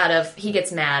think intentional. he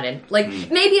gets mad and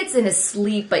maybe it's in his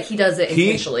sleep, but he does it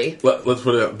intentionally. Let's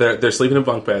put it up. They're sleeping in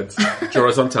bunk beds.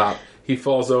 Jorah's on top. He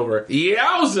falls over.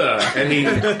 Yowza! And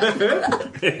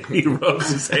he rubs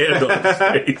his hand on his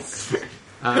face.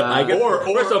 I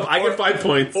get 5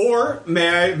 points. Or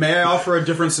may I offer a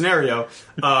different scenario?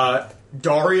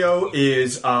 Dario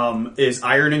is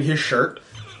ironing his shirt.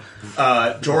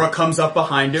 Jorah comes up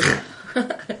behind him,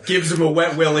 gives him a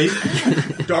wet willy.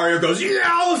 Dario goes,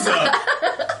 "Yowza!"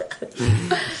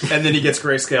 And then he gets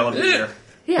grayscale in the ear.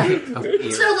 Yeah. So,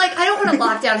 I don't want to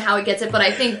lock down how he gets it, but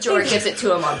I think Jorah gives it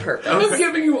to him on purpose. I'm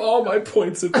giving you all my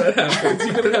points if that happens.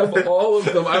 You're going to have all of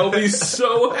them. I'll be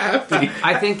so happy.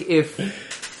 I think if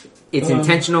it's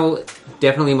intentional,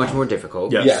 definitely much more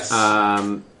difficult. Yes.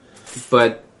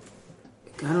 But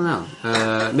I don't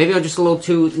know. Maybe I'm just a little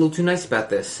too nice about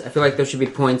this. I feel like there should be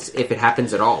points if it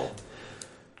happens at all.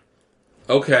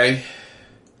 Okay.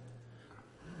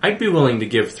 I'd be willing to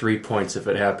give 3 points if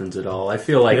it happens at all. I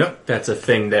feel like that's a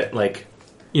thing that,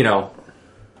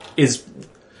 is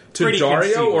To pretty Dario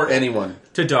conceivable. or anyone?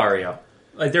 To Dario.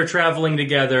 Like, they're traveling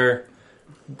together.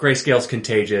 Grayscale's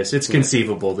contagious. It's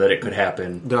conceivable that it could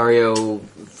happen. Dario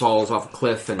falls off a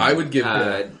cliff, and I would give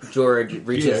Jorah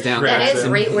reaches down. That is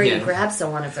him. right where Yeah. you grab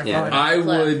someone if they're Yeah. falling off a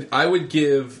cliff. I would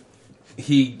give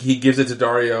he gives it to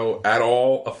Dario at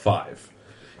all a 5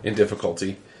 in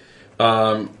difficulty.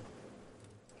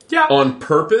 Yeah. On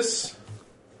purpose,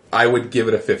 I would give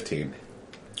it a 15.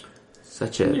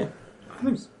 Such a.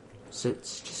 It's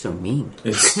just so mean.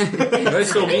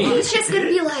 That's so mean. He's just gonna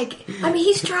be like,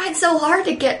 he's trying so hard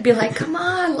to be like, come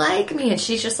on, like me, and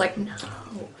she's just like, no,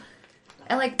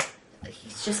 and he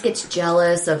just gets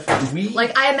jealous of.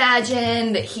 I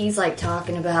imagine that he's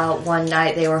talking about one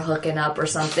night they were hooking up or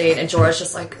something, and Jorah's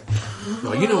just like,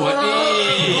 Well, you know what?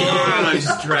 He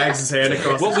just drags his hand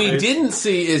across What his we face. didn't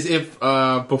see is if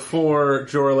before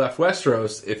Jorah left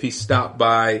Westeros, if he stopped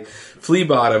by Flea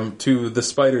Bottom to the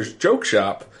Spider's joke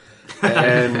shop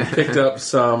and picked up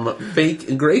some fake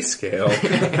grayscale.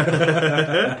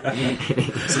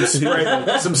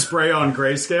 Some spray on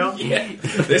grayscale. Yeah,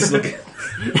 this look,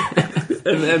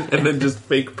 and then just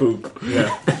fake poop.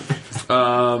 Yeah.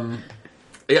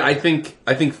 Yeah, I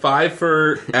think 5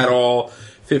 for at all,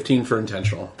 15 for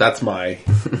intentional. That's my.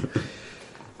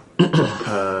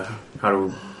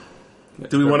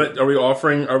 Do we want to? Are we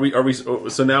offering? Are we?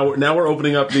 So now we're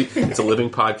opening up the. It's a living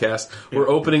podcast. We're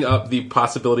opening up the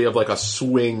possibility of a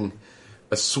swing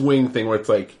thing where it's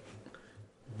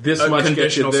this A much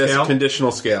gets you conditional this scale?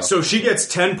 conditional scale. So she gets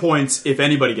 10 points if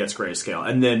anybody gets grayscale,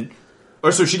 and then,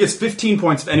 so she gets 15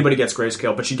 points if anybody gets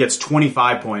grayscale, but she gets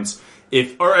 25 points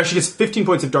she gets 15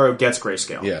 points if Dario gets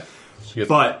grayscale. yeah, she gets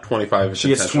But 25. If She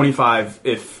gets intentional. 25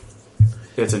 if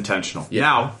it's intentional. Yeah.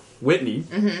 Now, Whitney,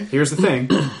 here's the thing,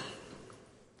 and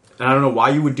I don't know why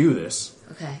you would do this,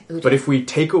 okay, but if we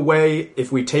take away this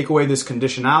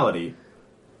conditionality,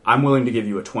 I'm willing to give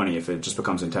you a 20 if it just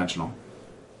becomes intentional.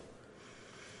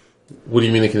 What do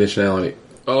you mean the conditionality?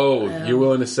 Oh, you're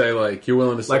willing to say I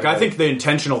think the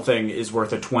intentional thing is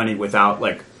worth a 20 without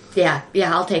yeah,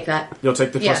 I'll take that. You'll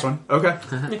take the plus Yeah. one?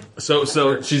 Okay.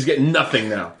 So she's getting nothing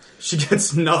now. She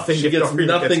gets nothing. She gets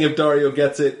nothing if Dario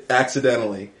gets it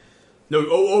accidentally. No.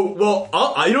 Well.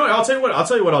 You know what? I'll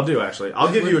tell you what I'll do. Actually,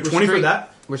 I'll give you a 20 for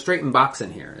that. We're straight in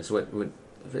boxing here, is what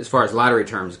as far as lottery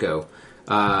terms go.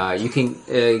 You can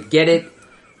get it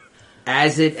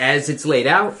as it's laid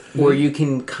out, or you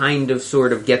can kind of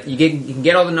sort of you can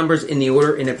get all the numbers in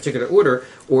a particular order,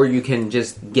 or you can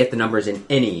just get the numbers in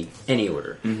any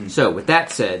order. So with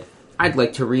that said, I'd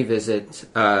like to revisit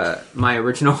my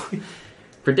original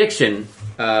prediction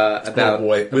about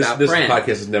This Bran. podcast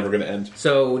is never going to end.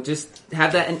 So just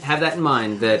have that in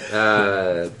mind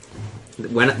that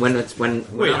when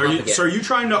Wait, are you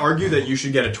trying to argue that you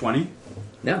should get a 20?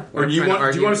 no, Or do you want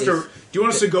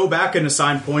us to go back and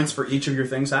assign points for each of your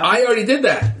things? I already did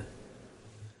that.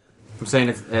 I'm saying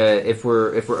if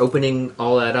we're opening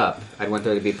all that up, I'd want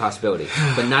there to be a possibility,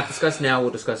 but not discuss now.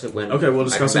 We'll discuss it when. Okay, we'll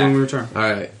discuss it I come when we back.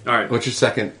 return. All right. What's your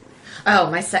second? Oh,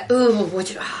 my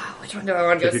which one do I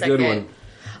want to go Pick a second? good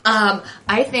one.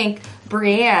 I think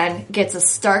Brienne gets a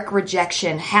Stark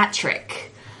rejection hat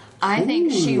trick. I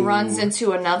think she runs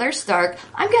into another Stark.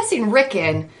 I'm guessing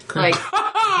Rickon. Like,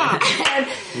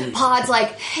 and Pod's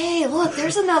like, hey, look,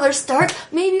 there's another Stark.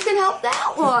 Maybe you can help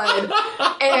that one.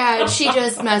 And she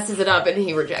just messes it up, and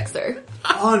he rejects her.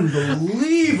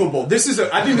 Unbelievable! I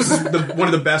think this is one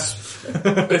of the best.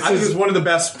 This is one of the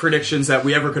best predictions that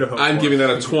we ever could have hoped I'm for. giving that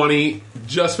a 20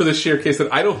 just for the sheer case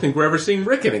that I don't think we're ever seeing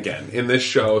Rickon again in this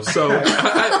show. So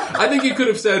I think you could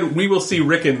have said we will see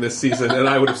Rickon this season, and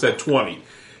I would have said 20.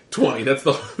 20. That's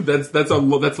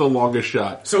the longest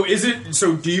shot. So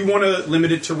do you want to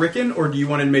limit it to Rickon, or do you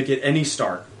want to make it any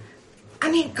Stark?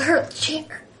 I mean,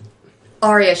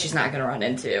 Arya, she's not going to run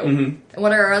into. Mm-hmm.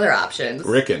 What are her other options?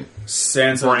 Rickon,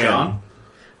 Sansa, Bran. Jon.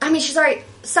 I mean,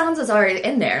 Sansa's already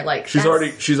in there. Like she's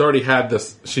already had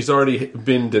this. She's already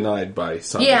been denied by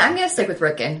Sansa. Yeah, I'm going to stick with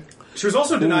Rickon. She was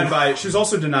also denied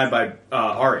by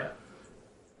Arya.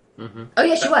 Mm-hmm. Oh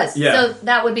yeah, she was. Yeah. So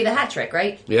that would be the hat trick,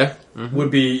 right? Yeah. Mm-hmm.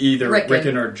 Would be either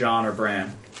Rickon or Jon or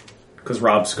Bran, because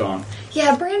Rob's gone.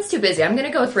 Yeah, Bran's too busy. I'm going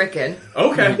to go with Rickon.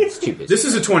 Okay, It's too busy. this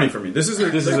is a 20 for me. This is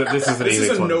an This is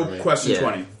a 20 no for me. question Yeah.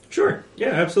 20. Sure. Yeah,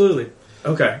 absolutely.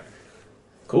 Okay,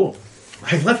 cool.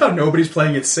 I love how nobody's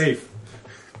playing it safe.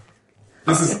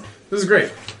 This is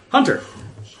great. Hunter.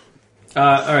 All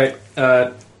right.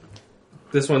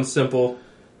 This one's simple,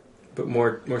 but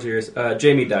more serious.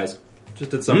 Jamie dies.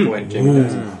 Just at some point, Jamie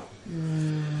dies.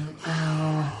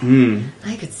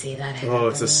 I could see that happening. Oh,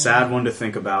 it's a sad one to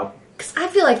think about. 'Cause I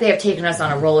feel like they have taken us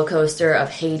on a roller coaster of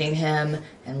hating him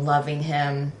and loving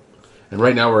him. And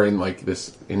right now we're in like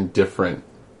this indifferent.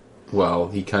 Well,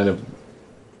 he kind of.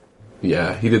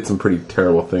 Yeah, he did some pretty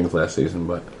terrible things last season,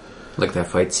 but Like that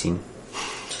fight scene.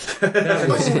 That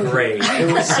was great.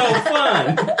 It was so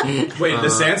fun. Wait, the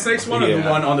Sand Snakes one or the yeah.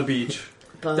 one on the beach?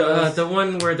 The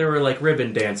one where there were like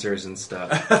ribbon dancers and stuff.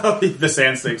 The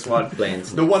Sand Snakes one.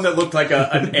 Lands. The one that looked like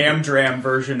an Amdram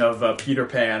version of Peter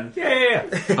Pan. Yeah.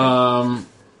 I'll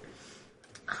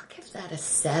give that a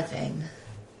 7.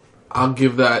 I'll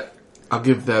give that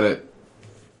an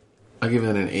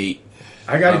 8.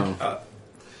 I got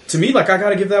to me, like I got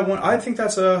to give that one. I think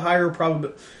that's a higher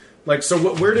probability. Like, so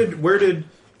where did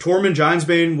Tormund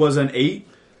Giantsbane was an 8?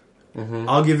 Mm-hmm.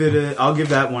 I'll give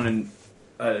that one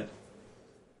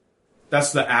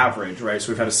that's the average, right? So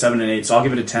we've had a 7 and 8. So I'll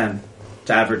give it a 10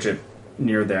 to average it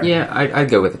near there. Yeah, I'd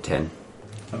go with a 10.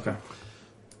 Okay.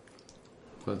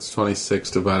 That's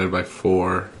 26 divided by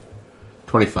 4.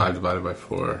 25 divided by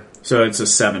 4. So it's a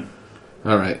 7.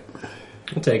 All right.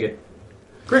 I'll take it.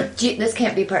 Great. This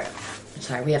can't be part. I'm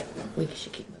sorry, we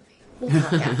should keep moving. We'll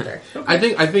talk after. I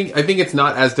think it's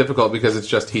not as difficult because it's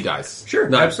just he dies. Sure,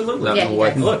 Not- absolutely. not Yeah, he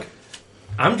what- dies. Look,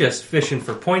 I'm just fishing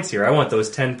for points here. I want those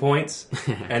 10 points,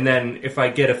 and then if I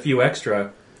get a few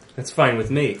extra, that's fine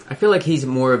with me. I feel like he's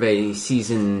more of a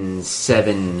season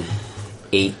 7,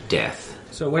 8 death.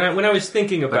 So when I was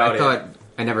thinking But about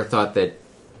I never thought that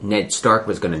Ned Stark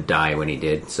was going to die when he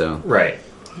did. So right.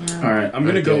 All right, I'm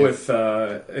going to go with.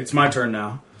 It's my turn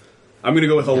now. I'm going to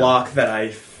go with a lock that I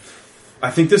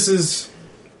think this is.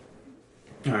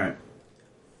 All right.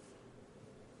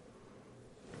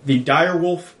 The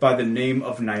direwolf by the name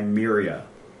of Nymeria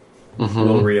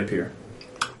will reappear.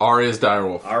 Arya's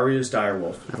direwolf. Arya's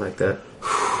direwolf. I like that.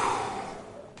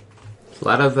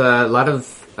 A lot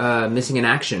of missing in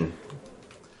action.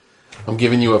 I'm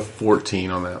giving you a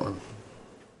 14 on that one.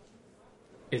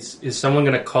 Is someone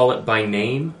going to call it by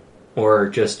name, or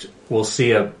just we'll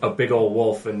see a big old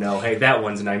wolf and know, hey, that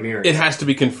one's Nymeria? It has to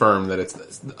be confirmed that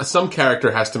it's some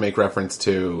character has to make reference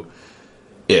to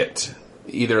it.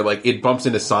 Either like it bumps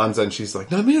into Sansa and she's like,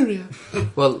 Nymeria.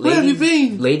 Well, Where have you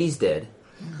been? Lady's dead,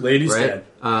 Lady's right?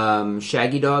 dead.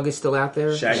 Shaggy Dog is still out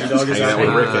there. Shaggy Dog is Hanging out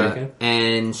out with there. Rickon. Okay.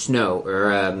 And Snow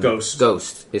or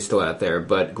Ghost is still out there,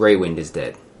 but Grey Wind is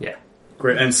dead, Yeah.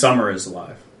 Great, and Summer is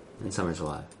alive. and Summer's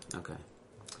alive. Okay.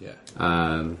 Yeah.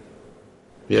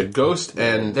 Yeah, Ghost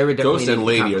and There would definitely Ghost and need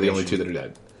Lady are the only confirmation. two that are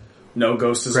dead. No,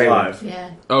 Ghost is Grey alive.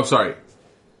 Yeah. Oh, sorry.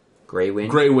 Grey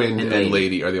Wind, Grey Wind and Lady.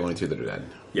 Lady are the only two that are dead.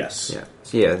 Yes. Yeah.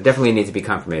 So yeah, definitely needs to be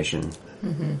confirmation.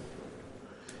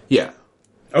 Yeah.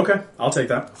 Okay, I'll take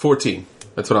that. 14.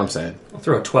 That's what I'm saying. I'll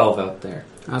throw a 12 out there.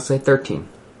 I'll say 13.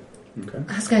 Okay.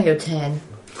 I was going to go 10.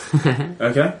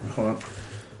 Okay. Hold on.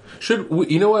 Should we,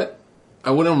 you know what?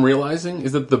 What I'm realizing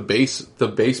is that the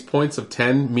base points of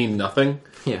 10 mean nothing.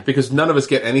 Yeah. Because none of us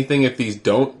get anything if these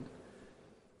don't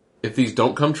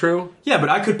come true. Yeah, but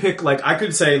I could pick I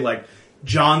could say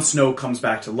Jon Snow comes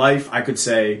back to life. I could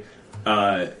say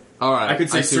All right. I could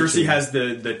say see what you Cersei mean. has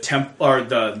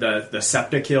the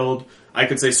Septa killed. I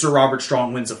could say Sir Robert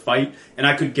Strong wins a fight, and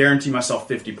I could guarantee myself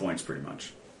 50 points pretty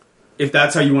much. If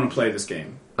that's how you want to play this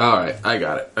game. All right, I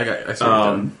got it. I see what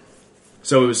you're doing.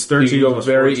 So it was 13 You could go plus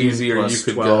very 14 easy, or plus you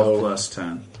could 12 go- plus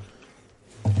 10.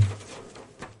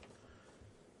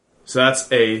 So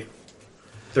that's a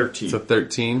 13. So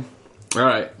 13. All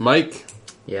right, Mike.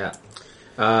 Yeah.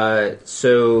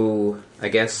 So I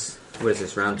guess what is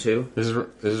this, round 2? This is Oh,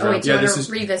 wait, round do you Yeah, want this to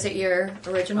is- revisit your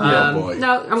original? Yeah. boy.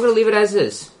 No, I'm going to leave it as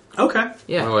is. Okay.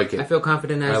 Yeah, I like it. I feel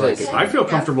confident as I like is. it. I feel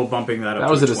comfortable bumping that up That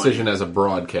was to a 20. decision as a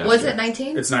broadcaster. Was it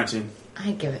 19? It's 19.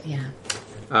 I give it, yeah.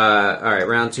 All right,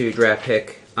 round 2 draft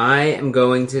pick. I am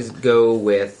going to go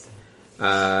with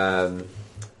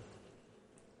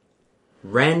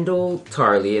Randall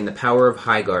Tarley in the Power of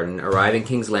Highgarden arrive in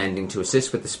King's Landing to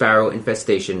assist with the Sparrow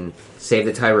infestation, save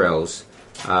the Tyrells,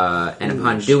 and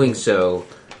upon doing so,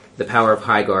 the Power of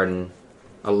Highgarden,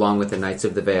 along with the Knights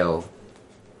of the Vale,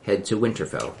 head to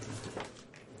Winterfell.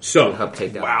 So, Help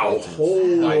take down wow, the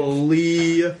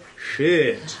holy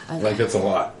shit. Like, that's a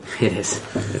lot. It is.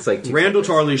 It's like Randall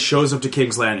Tarley shows up to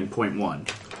King's Landing, point 1.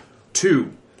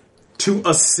 2, to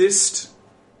assist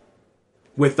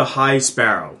with the High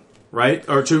Sparrow, right?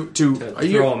 Or to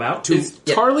Throw him out? Is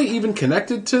Tarley even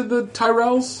connected to the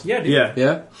Tyrells? Yeah, dude. yeah,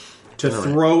 Yeah? to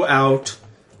throw out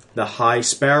the High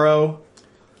Sparrow.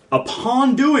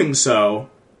 Upon doing so,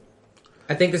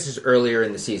 I think this is earlier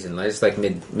in the season. It's like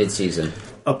mid-season.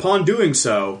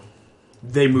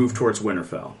 they move towards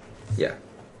Winterfell. Yeah.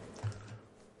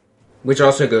 Which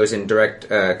also goes in direct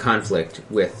conflict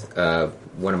with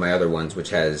one of my other ones, which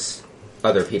has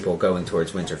other people going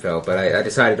towards Winterfell. But I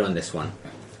decided on this one.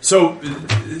 So,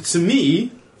 to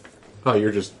me, Oh,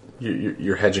 you're just...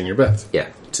 You're hedging your bets. Yeah.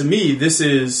 this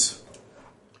is...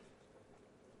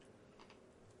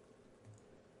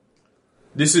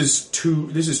 There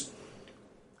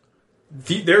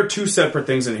are two separate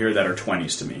things in here that are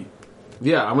 20s to me.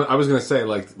 Yeah, I was going to say,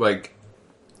 like...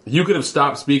 You could have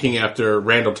stopped speaking after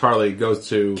Randall Tarley goes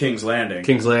to King's Landing.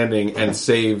 King's Landing and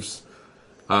saves...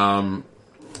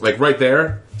 like, right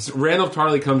there, Randall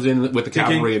Tarley comes in with the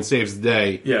cavalry and saves the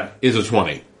day. Yeah. Is a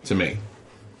 20 to me.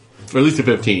 Or at least a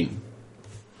 15.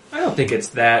 I don't think it's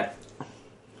that.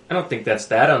 I don't think that's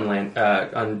that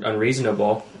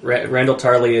unreasonable. Randall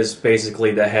Tarley is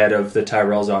basically the head of the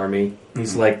Tyrell's army.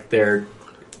 He's like their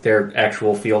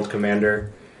actual field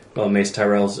commander. Well, Mace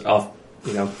Tyrell's off,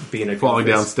 being a Falling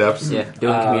down steps. Yeah.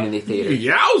 Doing community theater.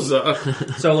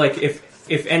 Yowza! So, like,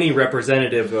 if any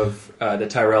representative of the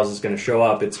Tyrells is going to show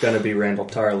up, it's going to be Randall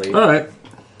Tarley. All right.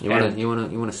 You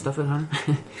want to stuff it, huh?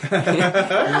 You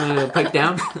want to pipe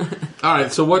down? All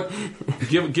right, so what...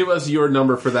 Give us your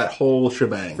number for that whole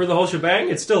shebang. For the whole shebang,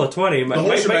 it's still a 20.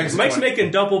 shebang's Mike's 20.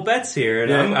 making double bets here, and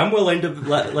Yeah. I'm willing to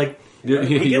You're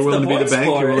he gets willing to be the points bank?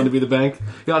 for You're willing it. to be the bank?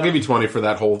 Yeah, I'll give you 20 for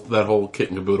that whole kit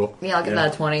and caboodle. Yeah, I'll give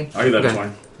that a 20. I'll give that a Okay.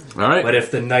 20. All right. But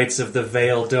if the Knights of the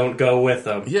Vale don't go with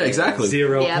them, Yeah, exactly.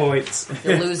 0 Yep. points.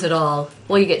 You'll lose it all.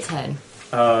 Well, you get 10.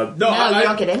 No, No, I you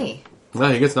don't get any. No,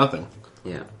 he gets nothing.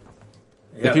 Yeah.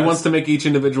 If he wants to make each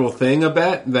individual thing a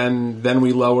bet, then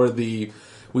we lower the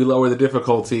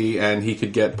difficulty, and he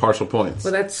could get partial points.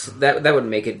 Well, that would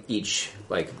make it each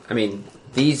the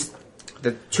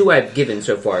 2 I've given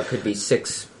so far could be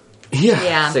 6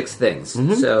 Yeah. things.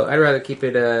 So I'd rather keep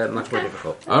it much more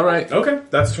difficult. All right. Okay,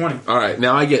 that's 20. All right.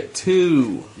 Now I get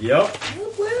 2. Yep.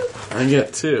 Whoop, whoop. I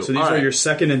get 2. So these are your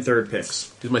second and third picks.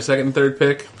 This is my second and third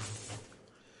pick.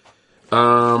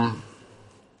 All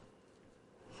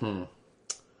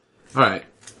right.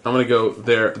 I'm going to go.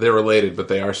 They're related, but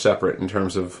they are separate in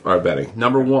terms of our betting.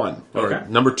 Number 1, or Okay.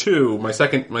 number 2, my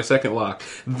second lock,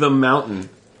 The Mountain,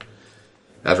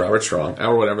 as Robert Strong,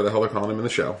 or whatever the hell they're calling him in the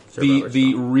show. Sir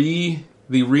The Robert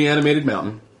the reanimated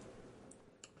mountain.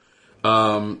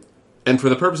 And for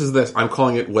the purposes of this, I'm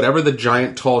calling it whatever the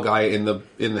giant tall guy in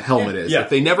the helmet is. Yeah. If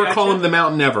they never call him the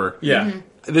Mountain ever, Yeah.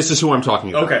 this is who I'm talking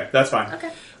about. Okay, that's fine.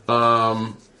 Okay.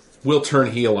 Will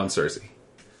turn heel on Cersei.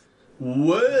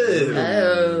 Whoa.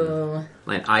 Oh.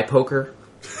 Like an eye poker.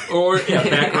 Or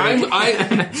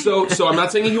so I'm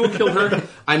not saying he will kill her.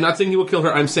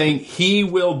 I'm saying he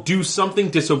will do something,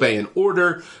 disobey an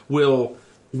order, will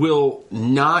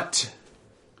not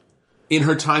in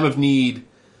her time of need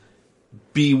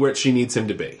be where she needs him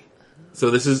to be.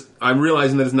 So I'm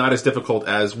realizing that it's not as difficult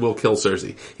as will kill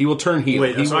Cersei. He will turn heel.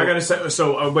 Wait, He so will- I gotta say.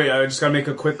 So wait, I just gotta make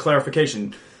a quick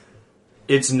clarification.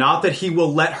 It's not that he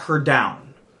will let her down.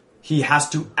 He has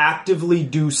to actively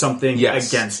do something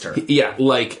Yes. against her. Yeah,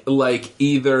 like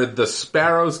either the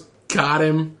sparrows got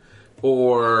him,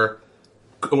 or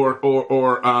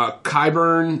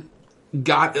Qyburn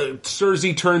got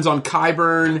Cersei turns on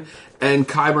Qyburn, and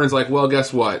Qyburn's like, well,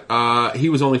 guess what? He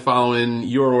was only following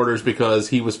your orders because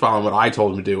he was following what I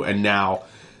told him to do, and now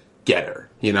get her.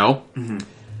 You know. Mm-hmm.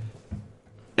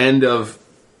 End of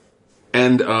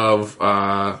end of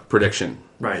prediction.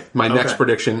 Right. My next Okay.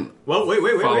 prediction Well, wait.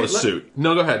 follows suit.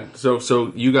 No, go ahead.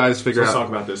 So you guys figure Let's out. talk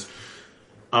about this.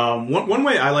 One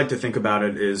way I like to think about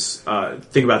it is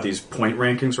think about these point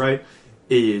rankings. Right?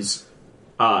 Is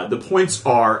the points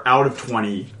are out of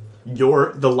 20.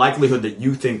 The likelihood that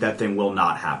you think that thing will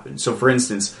not happen. So, for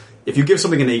instance, if you give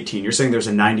something an 18, you're saying there's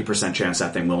a 90% chance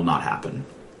that thing will not happen.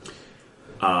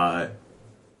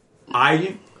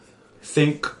 I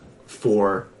think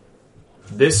for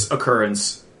this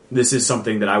occurrence, this is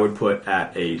something that I would put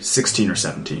at a 16 or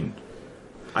 17.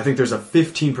 I think there's a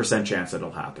 15% chance that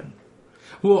it'll happen.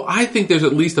 Well, I think there's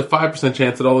at least a 5%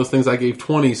 chance that all those things I gave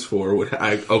 20s for would.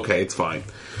 Okay, it's fine.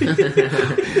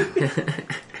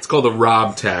 It's called the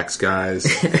Rob tax, guys.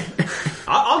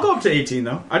 I'll go up to 18,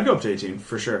 though. I'd go up to 18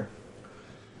 for sure.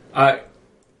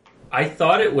 I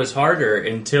thought it was harder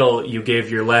until you gave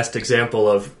your last example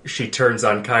of she turns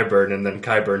on Qyburn and then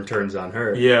Qyburn turns on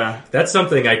her. Yeah, That's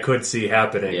something I could see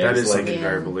happening. that It's is like something Yeah.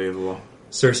 very believable.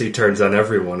 Cersei turns on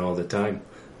everyone all the time.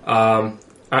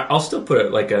 I'll still put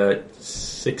it like a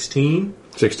 16.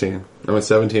 16. I'm at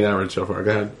 17 average so far.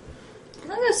 Go ahead.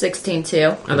 I'll go 16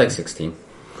 too. I like 16.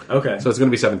 Okay, So it's going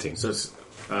to be 17 so it's,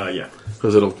 yeah,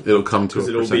 because it'll come to a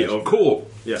it'll be percentage. over. Cool.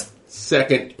 yeah.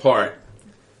 Second part.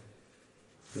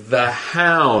 The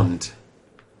Hound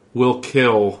will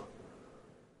kill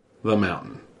the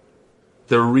Mountain.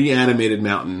 The reanimated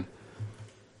Mountain.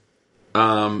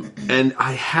 And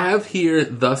I have here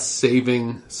thus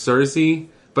saving Cersei,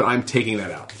 but I'm taking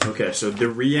that out. Okay, so the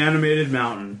reanimated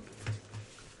mountain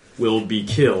will be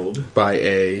killed. By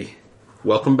a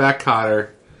welcome back,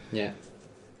 Cotter. Yeah.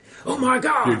 Oh my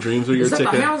god! Your dreams are your Is that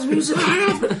ticket. the Hound's music?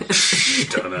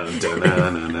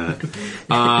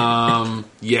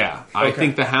 Yeah, I Okay.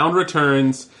 think the Hound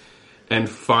returns and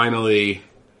finally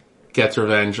gets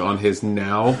revenge on his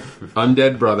now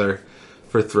undead brother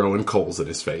for throwing coals at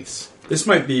his face. This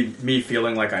might be me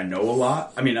feeling like I know a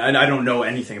lot. I mean, I don't know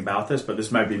anything about this, but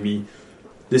this might be me.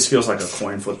 This feels like a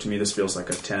coin flip to me. This feels like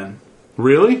a 10.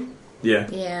 Really? Yeah.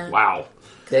 Yeah. Wow.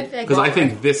 Because I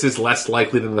think this is less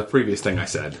likely than the previous thing I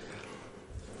said.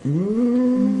 I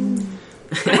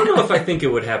don't know if I think it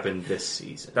would happen this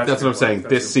season. That's what I'm saying,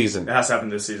 this season. It has to happen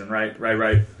this season, right?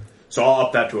 Right. So I'll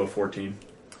up that to a 14.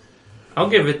 I'll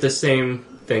give it the same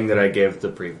thing that I gave the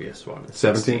previous one.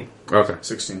 17? Okay.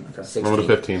 16. Okay. 16. I'm going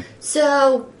to 15.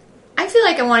 So, I feel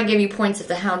like I want to give you points if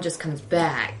the Hound just comes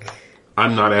back.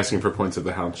 I'm not asking for points if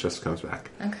the Hound just comes back.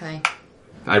 Okay.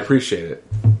 I appreciate it.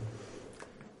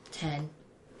 10.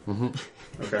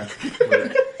 Okay.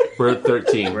 We're at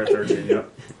 13. We're at 13, yep.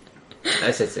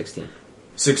 I said 16.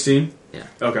 16? Yeah.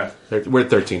 Okay. We're at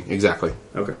 13, exactly.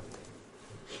 Okay.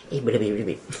 All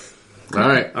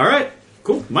right. All right.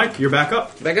 Cool. Mike, you're back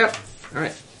up. Back up. All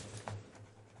right.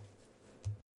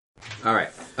 All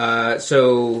right.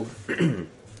 So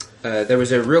there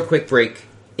was a real quick break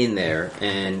in there,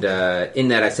 and in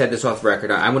that I said this off the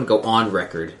record. I want to go on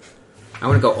record. I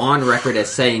want to go on record as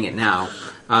saying it now.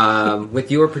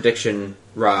 With your prediction,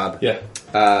 Rob. Yeah.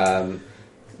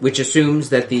 Which assumes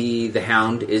that the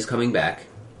Hound is coming back.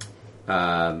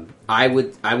 I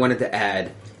wanted to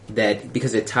add that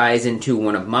because it ties into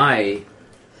one of my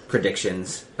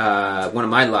predictions, one of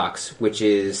my locks, which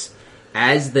is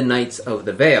as the Knights of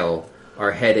the Vale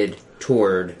are headed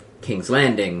toward King's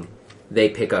Landing, they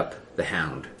pick up the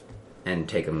Hound and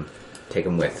take him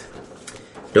with.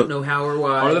 Don't know how or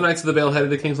why. Are the Knights of the Vale headed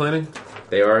to King's Landing?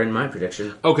 They are in my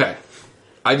prediction. Okay.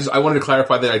 I wanted to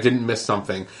clarify that I didn't miss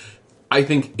something. I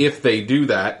think if they do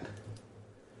that,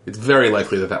 it's very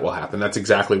likely that will happen. That's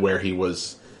exactly where he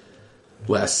was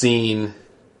last seen.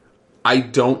 I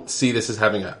don't see this as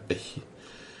having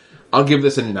I'll give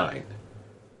this a 9.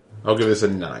 I'll give this a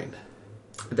 9.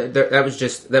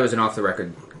 That was an off the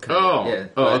record. Oh, Yeah,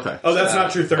 okay. Oh, that's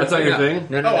not your third That's not thing? your thing?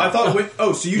 No, Oh, I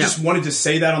thought. So you No. just wanted to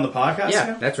say that on the podcast?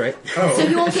 Yeah, that's right. Oh. So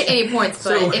you won't get any points,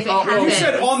 but if it happens... You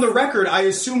said on the record. I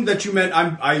assumed that you meant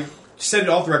I said it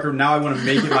off the record. Now I want to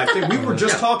make it my thing. We were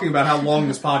just talking about how long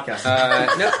this podcast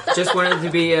is. No, just wanted to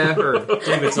be heard.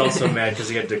 David's also mad because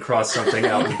he had to cross something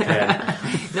out in pen.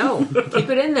 No, keep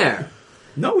it in there.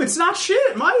 No, it's not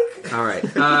shit, Mike. All right.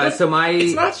 So my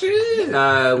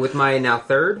with my now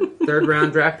third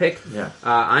round draft pick. Yeah.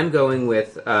 I'm going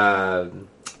with. And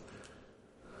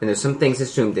there's some things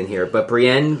assumed in here, but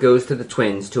Brienne goes to the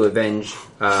twins to avenge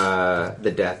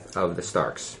the death of the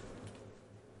Starks.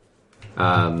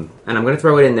 And I'm going to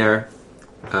throw it in there.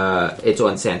 It's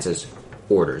on Sansa's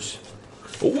orders.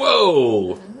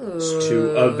 Whoa! To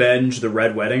avenge the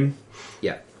Red Wedding.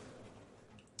 Yeah.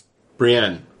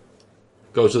 Brienne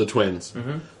goes to the twins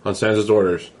on Sansa's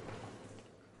orders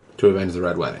to avenge the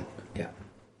Red Wedding. Yeah.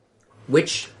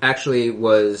 which actually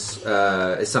is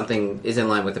in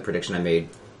line with the prediction I made,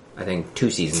 I think 2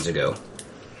 seasons ago.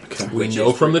 Okay. We Which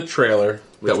know is from the trailer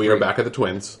that we are Brie? back at the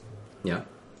twins. Yeah.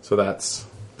 So that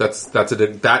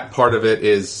part of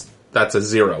it that's a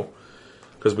 0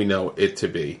 because we know it to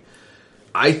be.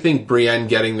 I think Brienne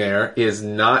getting there is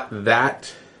not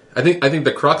that. I think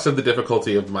the crux of the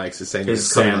difficulty of Mike's is saying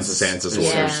it's coming on Sansa's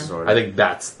orders. Yeah. I think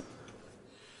that's.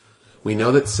 We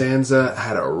know that Sansa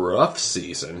had a rough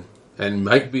season and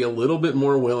might be a little bit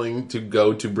more willing to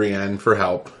go to Brienne for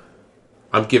help.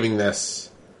 I'm giving this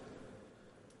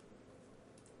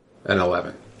an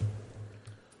 11.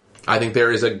 I think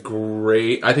there is a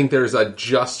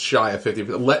just shy of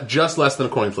 50%, just less than a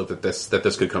coin flip that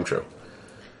this could come true.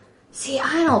 See,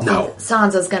 I don't No. think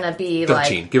Sansa's gonna be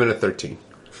 13. like. Give it a 13.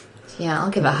 Yeah,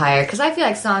 I'll give it higher because I feel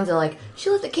like Sansa, like,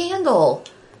 she lit the candle.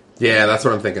 Yeah, that's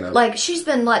what I'm thinking of. Like, she's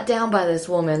been let down by this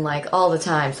woman like all the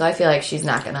time, so I feel like she's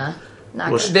not gonna.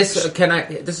 This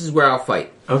is where I'll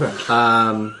fight. Okay.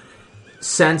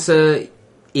 Sansa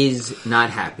is not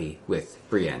happy with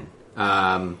Brienne.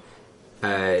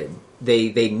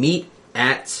 They meet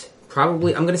at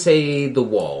probably, I'm going to say, the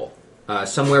Wall,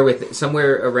 somewhere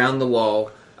around the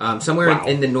Wall, somewhere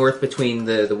in the north between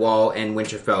the Wall and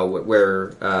Winterfell, where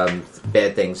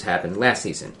bad things happened last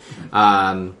season.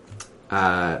 But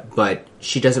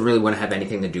she doesn't really want to have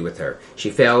anything to do with her. She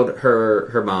failed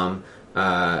her mom.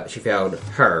 She failed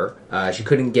her. She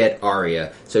couldn't get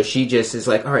Arya, so she just is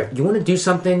like, all right, you want to do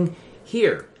something?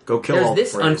 Here. Go kill There's all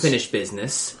this the Freys. unfinished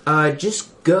business.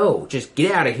 Just go. Just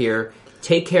get out of here.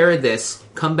 Take care of this.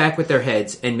 Come back with their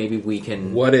heads, and maybe we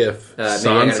can. What if maybe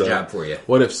Sansa? I got a job for you.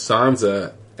 What if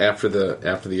Sansa, after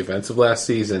the events of last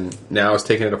season, now is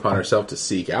taking it upon herself to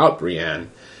seek out Brienne?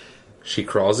 She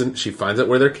crawls in. She finds out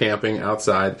where they're camping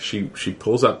outside. She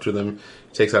pulls up to them,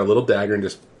 takes out a little dagger, and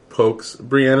just pokes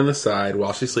Brienne in the side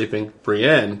while she's sleeping.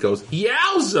 Brienne goes,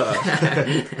 "Yowza!"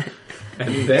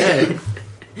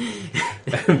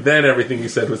 and then everything you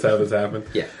said was how this happened.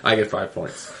 Yeah. I get 5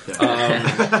 points.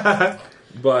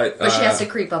 But she has to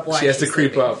creep up. While she has to she's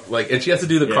creep sleeping. up, and she has to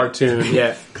do the Yeah. cartoon,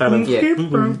 Yeah. kind of. Yeah.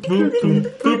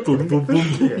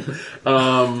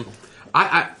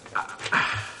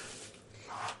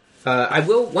 I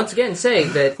will once again say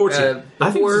that 14.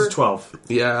 I think this is 12.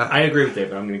 Yeah. I agree with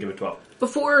David. I'm going to give it 12.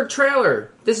 before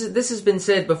trailer. This has been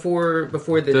said before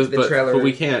the trailer. But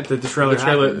we can't. The trailer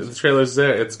happens. The trailer's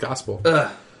there. It's gospel. Ugh.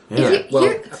 Yeah.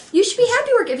 You should be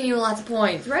happy we're giving you lots of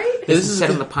points, right? This is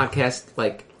said on the podcast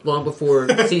like long before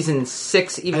season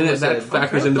 6 even And was that a-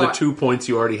 factors into the 2 points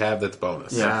you already have. That's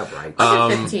bonus. Yeah. Ah, right. I'll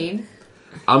give 15.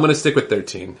 I'm going to stick with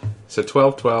 13. So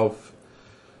 12.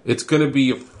 It's going to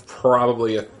be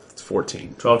probably a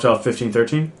 14. 12, 12, 15,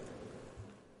 13?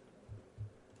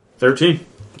 13.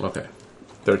 Okay.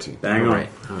 13. Bang All on. right.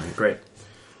 All right. Great.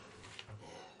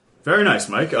 Very nice,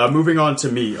 Mike. Moving on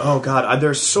to me. Oh, God.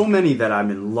 There's so many that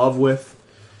I'm in love with.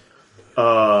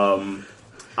 I'm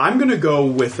going to go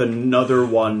with another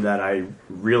one that I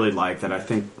really like that I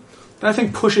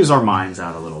think pushes our minds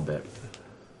out a little bit.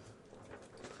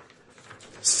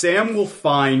 Sam will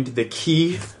find the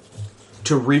key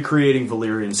to recreating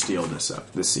Valyrian steel this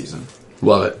season.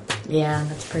 Love it. Yeah,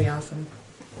 that's pretty awesome.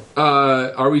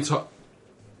 Are we talking...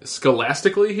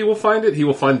 Scholastically, he will find it? He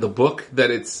will find the book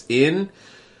that it's in?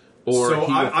 Or he will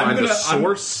find the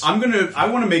source? I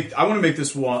want to make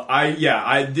this one.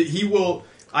 He will.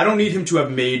 I don't need him to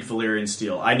have made Valyrian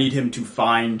steel. I need him to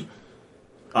find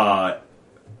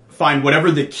whatever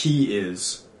the key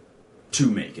is to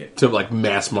make it. To, like,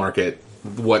 mass market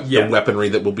the weaponry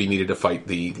that will be needed to fight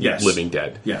the living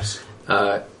dead. Yes.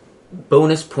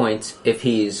 Bonus points if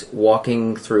he's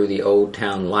walking through the Old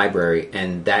Town Library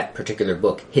and that particular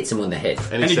book hits him on the head.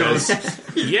 And he goes, says,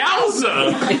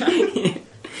 "Yowza!"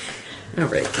 All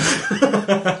right.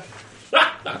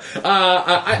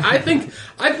 I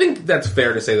think that's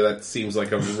fair to say that seems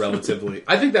like a relatively.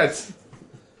 I think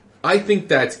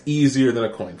that's easier than a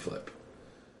coin flip.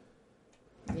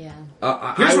 Yeah.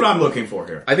 Here's what I'm looking for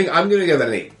here. I think I'm going to give that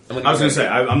an 8. I was going to say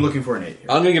I'm looking for an 8 here.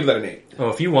 I'm going to give that an 8. Oh,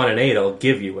 if you want an 8, I'll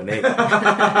give you an 8.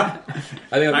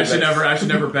 I should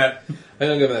never bet. I'm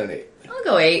going to give that an 8. I'll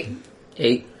go 8.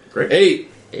 8. Great. 8.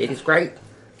 8 is great.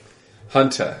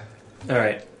 Hunter. All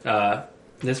right.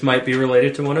 This might be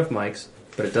related to one of Mike's,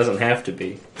 but it doesn't have to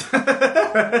be.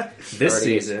 This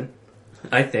season,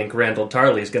 I think Randall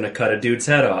Tarley's going to cut a dude's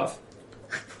head off.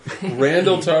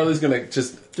 Randall Tarley's going to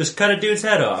Just cut a dude's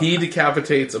head off. He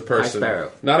decapitates a person. High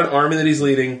Sparrow. Not an army that he's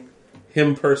leading.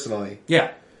 Him personally.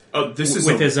 Yeah. Oh, this is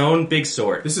with his own big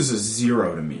sword. This is a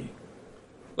 0 to me.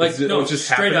 Like, No, it's just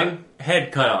straight happening? up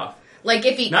head cut off. Like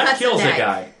if he Not cuts kills the a neck.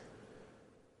 guy.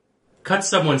 Cuts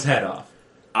someone's head off.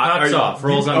 Knocks off,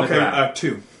 rolls on the okay, ground.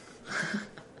 2.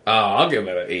 Oh, I'll give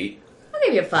that an 8. I'll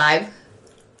give you a 5.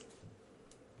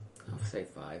 I'll say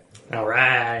 5. All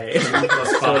right. 2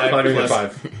 plus 5 plus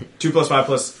 5. 2 plus 5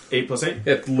 plus 8 plus 8.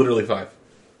 Yeah, it's literally 5.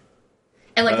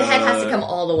 And like the head has to come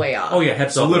all the way off. Oh yeah,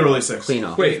 heads So up. literally 6. Clean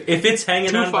off. Wait, If it's hanging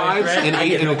 2 on by a 5s, thread, an I 8,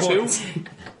 get and a no 2? points.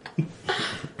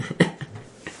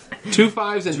 2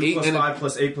 5s, and 2 8, plus and 5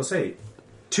 plus 8 plus 8.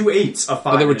 2 8s, a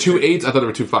 5. Oh, there were and a 2 2. 8s? I thought there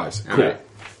were 2 5s. Cool. Alright.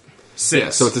 6. Yeah,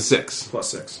 so it's a 6. plus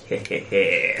 6.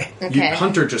 Okay.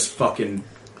 Hunter just fucking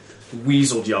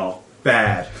weaseled y'all.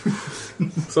 Bad.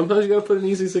 Sometimes you gotta put an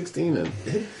easy 16 in.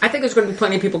 I think there's going to be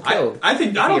plenty of people killed. I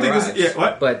don't think this is... Yeah,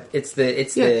 what? But it's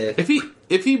the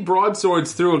If he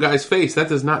broadswords through a guy's face, that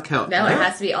does not count. No, it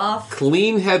has to be off.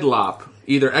 Clean headlop,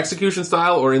 either execution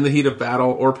style or in the heat of battle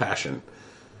or passion.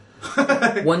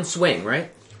 one swing,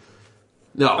 right?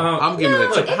 No, I'm giving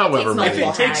no, it it to however takes many. If it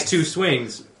multiple- takes 2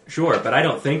 swings, sure, but I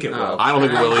don't think it will. Oh. I don't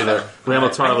think it will either. Randall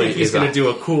I Tarley think he's is going to a- do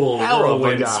a cool hell of a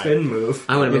whirlwind guy. spin move.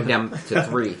 I want to move down to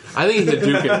 3. I think he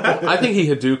Hadouken. I think he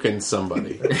Hadouken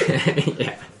somebody.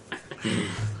 Yeah.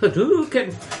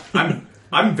 Hadouken.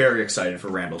 I'm very excited for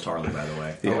Randall Tarley, by the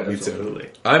way. Yeah, me absolutely.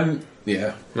 too.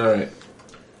 Yeah. All right.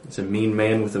 It's a mean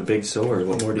man with a big sword.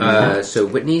 What more do you want? So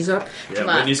Whitney's up. Yeah, Come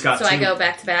on. Whitney's got so 2. I go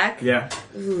back to back? Yeah.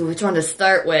 Ooh, which one to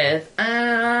start with?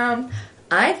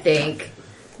 I think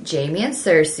Jamie and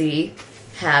Cersei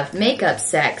have makeup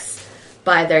sex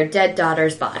by their dead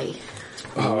daughter's body.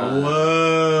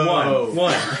 Whoa.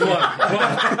 One.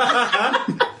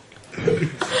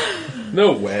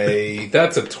 No way.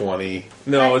 That's a 20.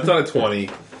 No, it's not a 20.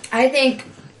 I think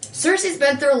Cersei's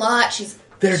been through a lot.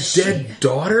 Their dead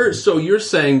daughter? So you're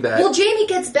saying that Well, Jamie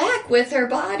gets back with her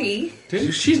body.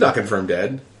 she's not confirmed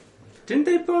dead? Didn't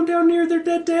they bone down near their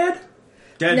dead dad?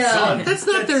 Dead No. son. That's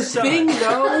not their son. thing,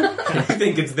 though. I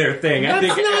think it's their thing. I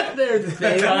That's think not their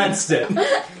thing. constant.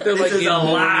 They're like, is a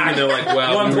lie. and they're like,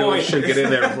 well, One we really point. should get in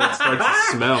there before it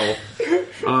starts to smell.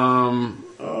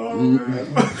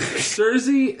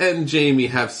 Cersei and Jamie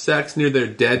have sex near their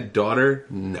dead daughter?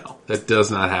 No, that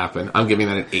does not happen. I'm giving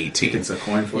that an 18. It's a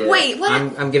coin flip. Wait, what?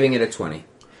 I'm giving it a 20.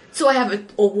 So I have a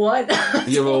one.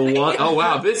 You have a 1? Oh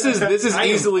wow, this is I am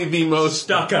easily the most.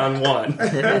 Stuck on one.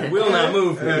 Will not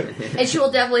move me. And she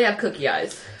will definitely have cookie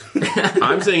eyes.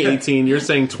 I'm saying 18. You're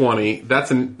saying 20.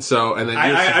 That's an so, and then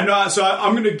you're I'm not. So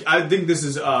I'm gonna. I think this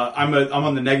is. I'm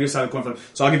on the negative side of the coin flip.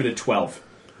 So I'll give it a 12.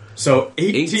 So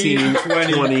 18,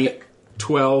 20.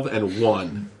 12, and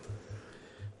 1.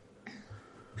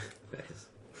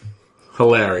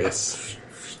 Hilarious.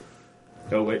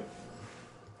 Oh wait.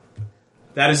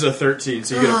 That is a 13.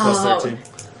 So you get a plus 13.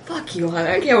 Fuck you,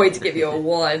 Hunter. I can't wait to give you a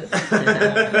one.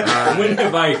 When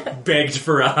have I begged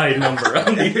for a high number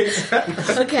on these?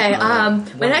 Okay, my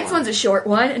next one's a short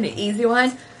one and an easy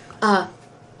one.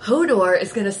 Hodor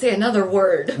is gonna say another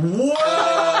word. Whoa!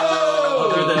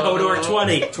 Other than Hodor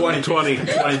 20. 20.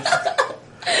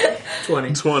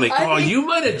 20. 20. Oh, you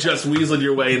might have just weaseled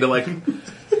your way into like.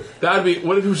 That'd be.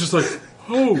 What if he was just like,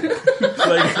 oh,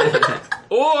 like,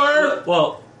 or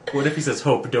Well, what if he says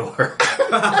Hope Door?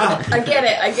 I get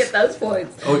it. I get those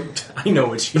points. Oh, I know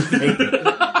what you think.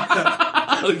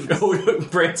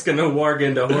 Brant's gonna warg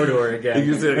into Hodor again.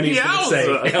 He's gonna- and he's gonna say,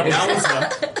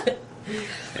 Yowza.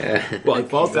 Yowza. well, he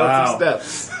falls down Wow. some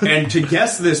steps. And to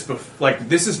guess this,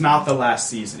 this is not the last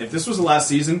season. If this was the last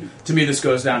season, to me this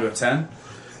goes down to a 10.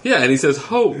 Yeah, and he says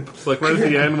hope, like right at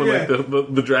the end when like Yeah.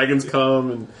 the dragons come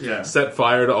and Yeah. set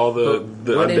fire to all the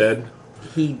What undead.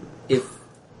 if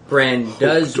Bran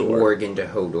does Hodor. warg into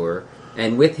Hodor,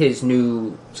 and with his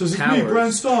new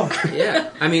powers, Stark. yeah.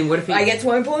 I mean, what if he? I get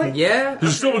 20 points? Yeah.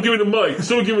 Someone give me the mic!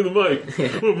 Someone give me the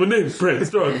mic! Well, my name's Brent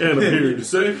Stark, and I'm here to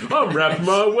say I'm wrapping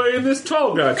my way in this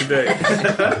tall guy today.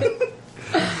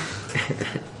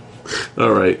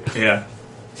 All right, Yeah.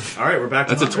 All right, we're back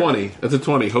to that's a Hunter. 20. That's a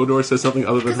 20. Hodor says something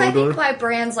other than Because I think Hodor. why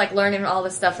Bran's like learning all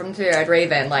this stuff from Two-Eyed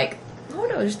Raven, like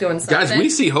Hodor's doing something. Guys, we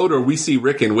see Hodor, we see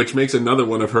Rickon, which makes another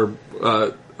one of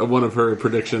her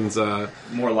predictions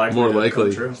More likely. more to come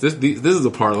likely. true. This is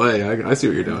a parlay. I see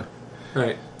what you're doing.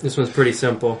 Alright, this one's pretty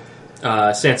simple.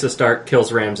 Sansa Stark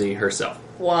kills Ramsay herself.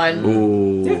 One.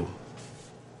 Ooh,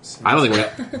 I don't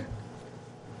think we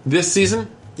this season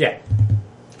Yeah.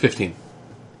 15.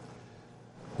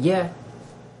 Yeah.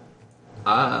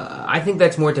 I think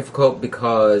that's more difficult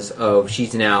because of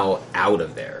she's now out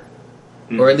of there,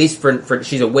 or at least for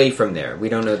she's away from there. We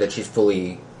don't know that she's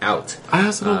fully out. I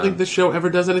also don't think this show ever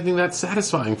does anything that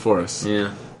satisfying for us.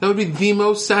 Yeah. That would be the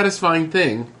most satisfying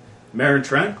thing. Meryn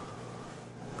Trent?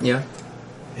 Yeah.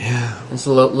 Yeah. It's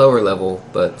a lower level,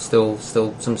 but still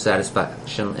some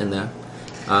satisfaction in there.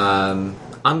 I'm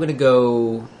gonna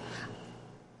go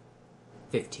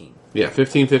 15. Yeah,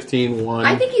 15, 15, 1.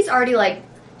 I think he's already like,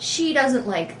 she doesn't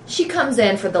like, she comes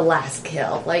in for the last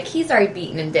kill. Like, he's already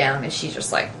beaten him down, and she's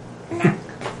just like,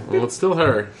 Well, it's still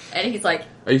her. and he's like,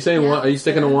 Are you saying Yeah. 1? Are you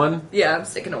sticking to 1? yeah, I'm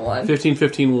sticking to 1. 15,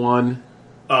 15, 1.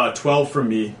 12 from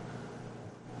me.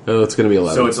 Oh, it's going to be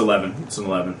 11. So it's 11. It's an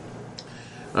 11.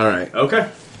 All right. Okay.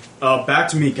 Back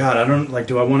to me. God, I don't like.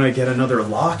 Do I want to get another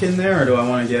lock in there, or do I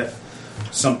want to get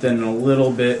something a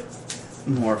little bit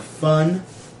more fun?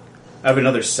 I have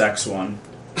another sex one.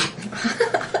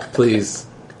 Please.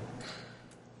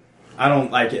 I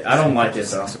don't like it. I don't like it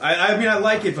though. I mean, I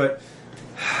like it, but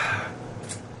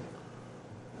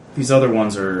these other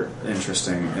ones are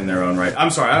interesting in their own right. I'm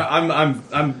sorry.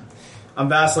 I'm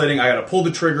vacillating. I got to pull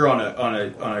the trigger on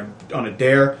a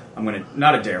dare. I'm gonna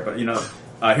not a dare, but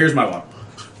here's my one.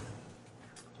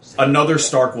 Another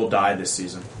Stark will die this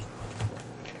season.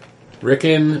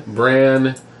 Rickon,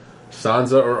 Bran,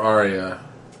 Sansa, or Arya.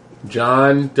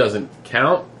 John doesn't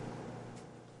count.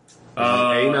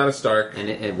 Not a Stark. And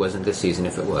it wasn't this season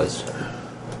if it was.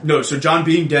 No, so John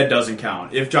being dead doesn't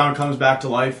count. If John comes back to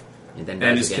life And then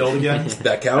and dies is again. killed again,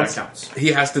 That counts. That counts. He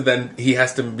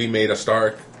has to be made a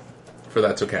Stark for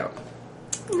that to count.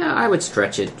 No, I would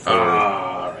stretch it for...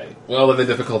 All right. Well, then the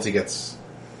difficulty gets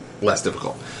less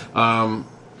difficult.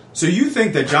 So you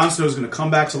think that Jon Snow is going to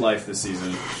come back to life this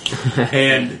season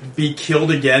and be killed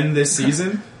again this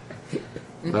season?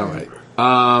 All right.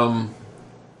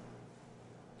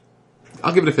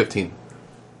 I'll give it a 15.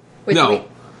 Wait, No. wait.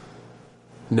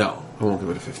 No, I won't give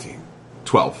it a 15.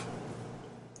 12.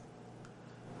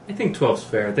 I think 12's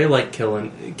fair. They like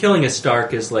killing. Killing a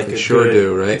Stark is like They a sure good,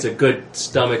 do, right? It's a good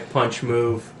stomach punch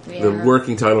move. Yeah. The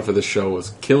working title for the show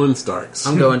was Killing Starks.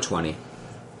 I'm going 20.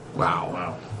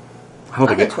 Wow.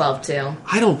 I'll get 12 too.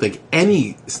 I don't think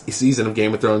any season of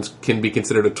Game of Thrones can be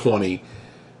considered a 20.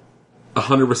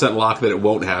 100% lock that it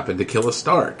won't happen to kill a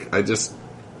Stark. I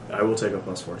will take a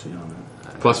plus 14 on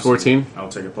that. Plus 14? I'll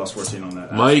take a plus 14 on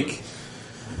that. Mike?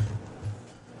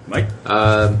 Mike?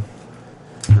 Oh,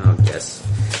 yes.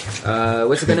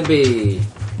 What's it going to be?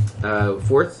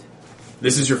 Fourth?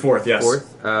 This is your fourth, yes.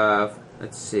 Fourth?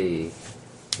 Let's see.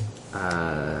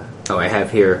 I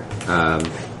have here. No,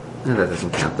 that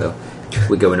doesn't count, though.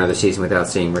 We go another season without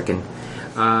seeing Rickon.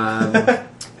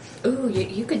 Ooh,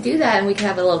 you could do that, and we could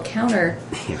have a little counter.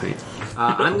 Yeah, right.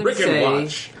 I'm going to Rickon say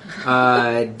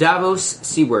watch. Davos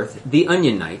Seaworth, the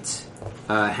Onion Knight,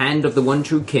 Hand of the One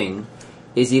True King,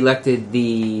 is elected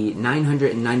the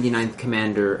 999th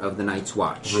commander of the Night's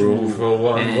Watch. Room for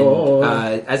one And more.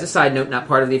 as a side note, not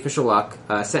part of the official lock,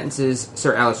 sentences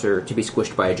Sir Alistair to be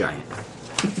squished by a giant.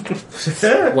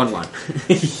 1-1.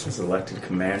 He's elected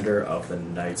commander of the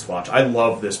Night's Watch. I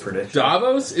love this prediction.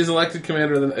 Davos is elected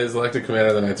commander of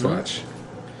the Night's Watch.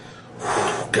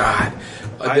 God.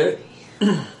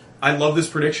 I love this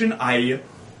prediction. I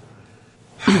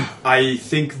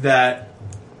think that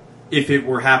if it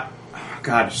were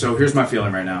God, so here's my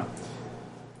feeling right now.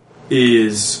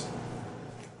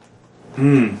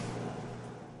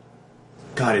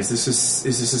 God, is this a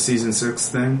season 6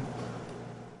 thing?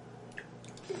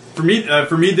 For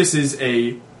me, this is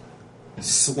a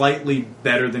slightly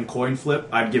better than coin flip.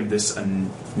 I'd give this a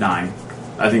 9.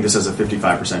 I think this has a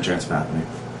 55% chance of happening.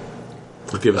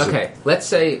 Okay, let's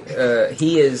say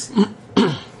he is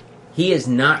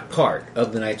not part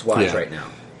of the Night's Watch Yeah. right now.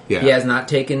 Yeah. He has not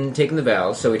taken the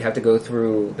vows, so we'd have to go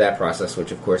through that process,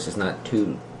 which of course is not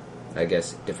too, I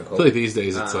guess, difficult. I feel like these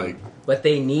days it's like But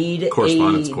they need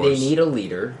correspondence they course. need a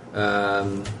leader,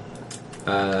 and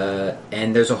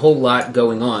there's a whole lot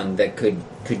going on that could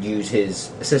use his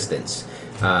assistance.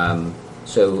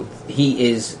 So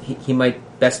he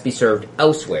might best be served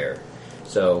elsewhere.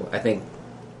 So I think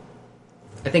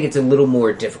it's a little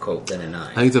more difficult than a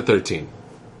 9. I think it's a 13.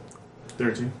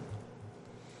 13.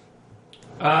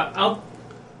 I'll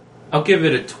give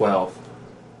it a 12.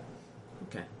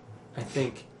 Okay. I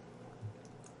think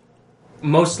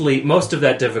most of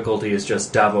that difficulty is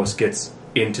just Davos gets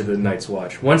into the Night's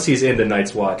Watch. Once he's in the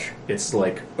Night's Watch, it's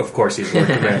like, of course he's Lord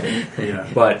Commander. Yeah.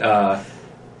 But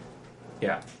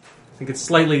yeah, I think it's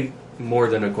slightly more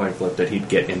than a coin flip that he'd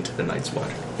get into the Night's Watch.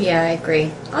 Yeah, I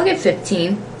agree. I'll get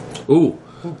 15. Ooh.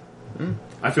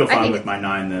 I feel I fine think- with my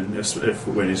 9 then, if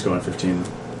when he's going 15.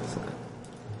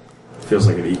 Feels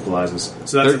like it equalizes.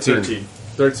 So that's 13. a 13.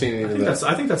 13 I into think that.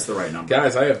 I think that's the right number.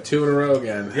 Guys, I have 2 in a row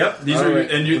again. Yep, these All are right.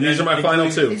 These are my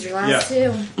final 2. These are your last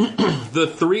two. The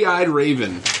Three-Eyed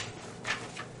Raven,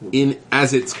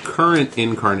 as its current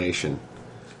incarnation,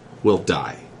 will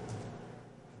die.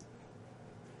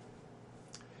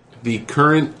 The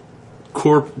current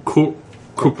corporeal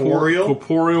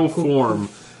form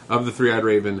of the Three-Eyed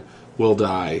Raven will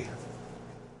die.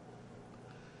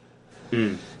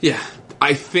 Yeah,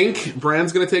 I think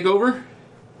Bran's going to take over,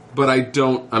 but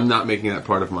I'm not making that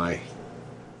part of my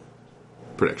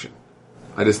prediction.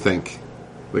 I just think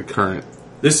the current...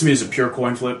 This to me is a pure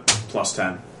coin flip, plus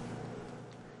 10.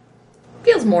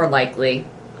 Feels more likely.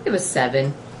 It was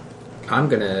 7. I'm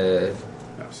gonna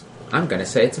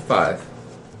say it's a 5.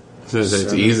 It's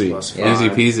Seven easy. plus Easy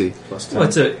five. peasy. Plus 10.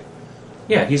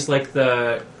 Well, he's like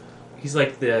the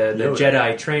Yoda.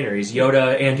 Jedi trainer. He's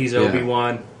Yoda and he's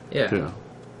Obi-Wan. Yeah. Yeah.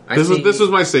 I This see, was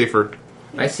my safer.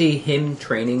 I see him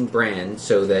training Bran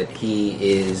so that he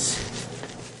is.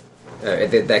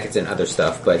 That gets in other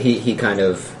stuff, but he kind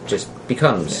of just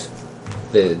becomes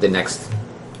the next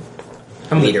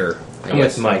leader. I'm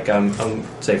with Mike. I'm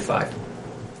say 5.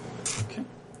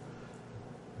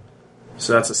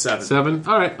 So that's a 7. 7?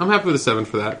 Alright, I'm happy with a 7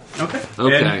 for that. Okay.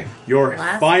 Okay. And your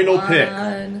Last final one. pick.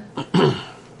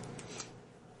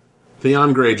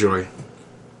 Theon Greyjoy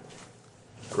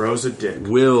Grows a dick.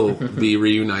 will be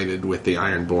reunited with the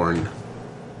Ironborn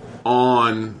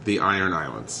on the Iron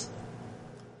Islands.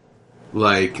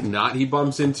 Like, not he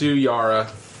bumps into Yara.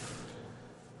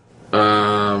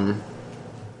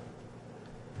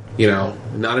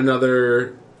 Not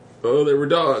another, oh, there were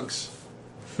dogs.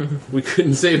 We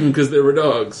couldn't save them because there were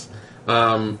dogs.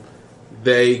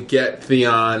 They get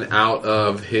Theon out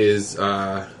of his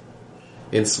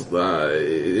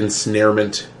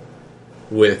ensnarement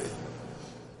with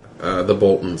the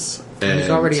Boltons. And He's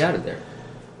already out of there.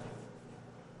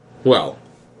 Well,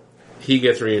 he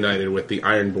gets reunited with the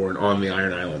Ironborn on the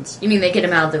Iron Islands. You mean they get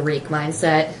him out of the Reek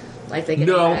mindset? Like they get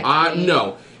him back to the-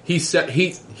 No. He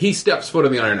steps foot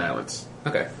on the Iron Islands.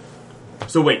 Okay.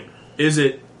 So wait, is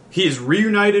it he is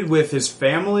reunited with his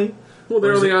family? Well,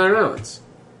 they're Or on is the Iron Islands.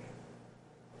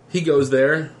 He goes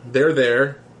there. They're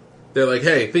there. They're like,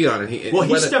 "Hey, Theon." And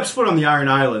he steps foot on the Iron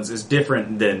Islands is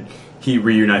different than he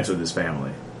reunites with his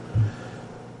family.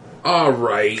 All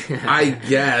right, I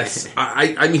guess.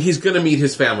 I mean, he's going to meet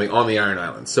his family on the Iron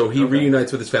Islands, so he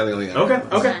reunites with his family on the Iron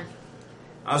Islands. Okay.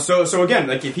 So again,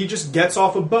 like if he just gets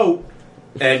off a boat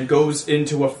and goes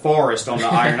into a forest on the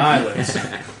Iron Islands.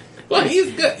 Well,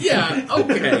 he's good. Yeah.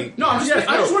 Okay. No, I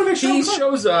just want to make sure. He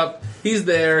shows up. He's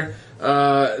there.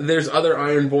 There's other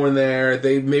Ironborn there.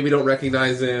 They maybe don't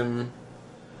recognize him.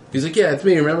 He's like, "Yeah, it's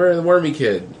me. Remember the Wormy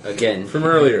kid Again. from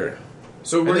earlier?"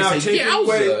 So we're And they now say, taking "Yowza,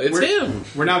 away. it's him."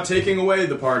 We're now taking away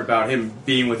the part about him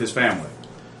being with his family.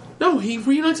 No, he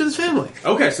reunites with his family.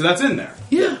 Okay, so that's in there.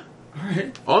 Yeah. All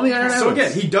right. On the Iron Islands. So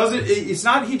again, he does it. It's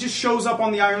not he just shows up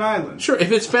on the Iron Islands. Sure, if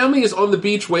his family is on the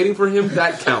beach waiting for him,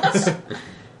 that counts.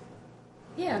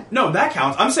 Yeah. No, that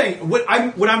counts. I'm saying what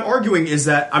I'm arguing is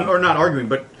that or not arguing,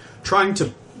 but trying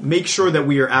to make sure that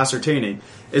we are ascertaining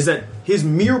is that his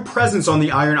mere presence on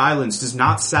the Iron Islands does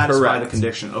not satisfy Correct. the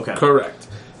condition. Okay. Correct.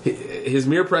 His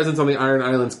mere presence on the Iron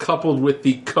Islands, coupled with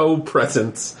the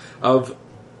co-presence of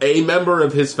a member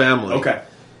of his family, Okay.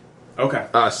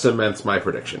 cements my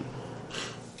prediction.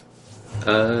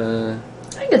 I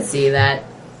could see that.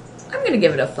 I'm gonna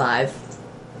give it a 5.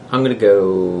 I'm gonna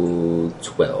go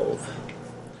 12.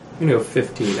 I'm gonna go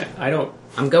 15.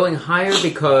 I'm going higher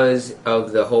because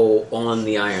of the whole on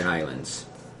the Iron Islands.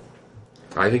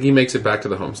 I think he makes it back to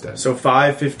the homestead. So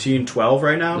 5, 15, 12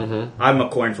 right now. I'm a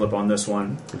coin flip on this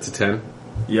one. It's a 10.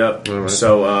 Yep. All right.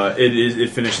 So it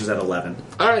finishes at 11.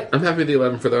 All right, I'm happy with the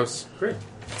 11 for those. Great.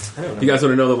 I don't know. You guys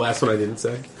want to know the last one I didn't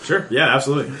say? Sure. Yeah.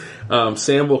 Absolutely.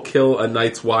 Sam will kill a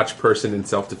Night's Watch person in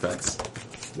self-defense.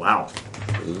 Wow.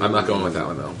 I'm not going with that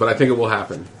one though, but I think it will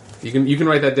happen. You can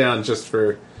write that down just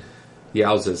for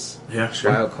yowzes. Yeah.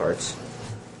 Sure. Wild cards.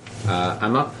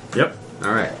 I'm up. Yep.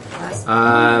 All right. Last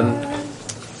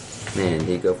Man,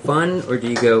 do you go fun or do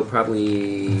you go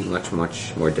probably much,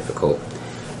 much more difficult?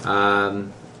 All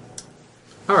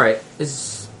right.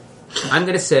 I'm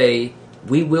going to say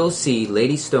we will see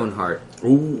Lady Stoneheart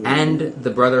and the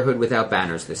Brotherhood Without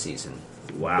Banners this season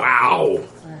Wow.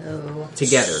 Oh.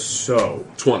 together. So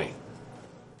 20.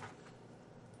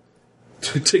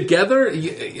 Together,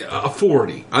 a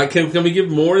 40. Can we give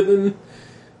more than...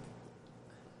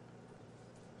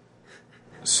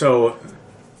 So,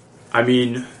 I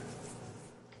mean,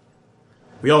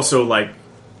 we also,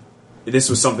 this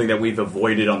was something that we've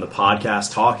avoided on the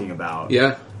podcast talking about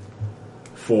Yeah.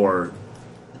 for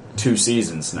 2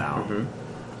 seasons now.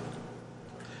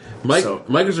 Mike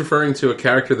is referring to a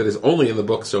character that is only in the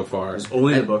book so far. It's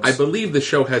only in the And books. I believe the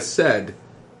show has said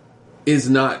is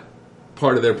not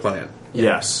part of their plan.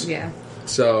 Yes. Yeah.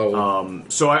 So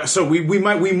So I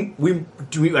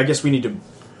guess we need to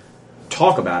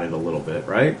talk about it a little bit,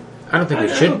 right? I don't think we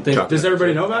I should. don't think- talk Does about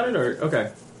everybody it. know about it, or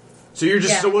okay? So you're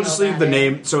just Yeah, so we'll know just leave about the it.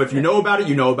 name. So if you know about it,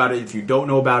 you know about it. If you don't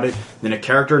know about it, then a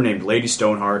character named Lady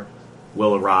Stoneheart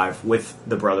will arrive with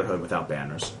the Brotherhood without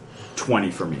banners.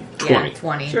 20 for me. 20. Yeah,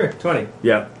 20. Sure, 20.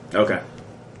 Yeah. Okay.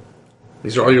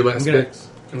 These are all your last gonna- picks.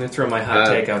 I'm going to throw my hot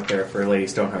take out there for Lady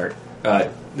Stoneheart. The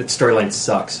storyline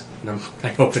sucks. And I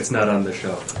hope it's not on the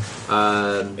show.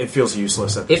 It feels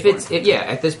useless at this If point. it's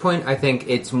at this point, I think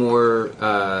it's more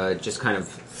just kind of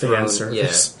thrown,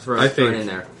 service. thrown in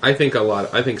there. I think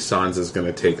Sansa's going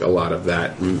to take a lot of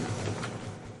that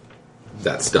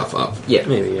stuff up. Yeah,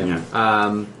 Maybe, yeah.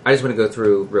 I just want to go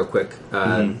through real quick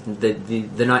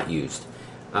the not used.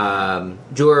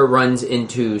 Jorah runs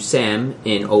into Sam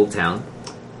in Old Town.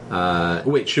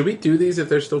 Wait, should we do these if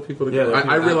there's still people to Yeah, go? there are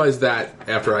I people- realized that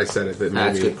after I said it. That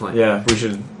That's a maybe good point. Yeah, we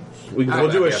should. we can We'll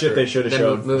go do a back shit after. they should have Then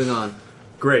showed. moving on.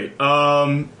 Great.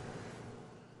 I'm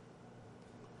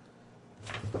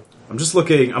just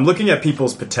looking. I'm looking at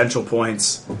people's potential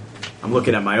points. I'm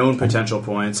looking at my own potential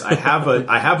points. I have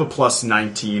a plus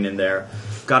 19 in there.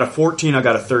 Got a 14. I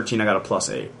got a 13. I got a plus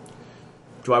 8.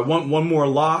 Do I want one more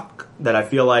lock that I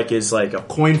feel like is like a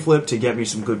coin flip to get me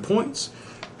some good points,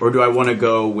 or do I want to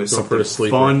go with Go for something the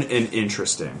sleeper. fun and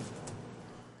interesting?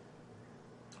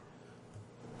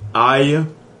 I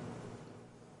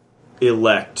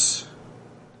elect.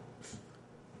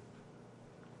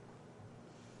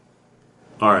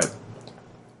 All right.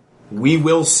 We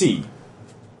will see.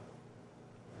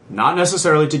 Not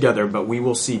necessarily together, but we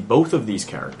will see both of these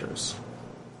characters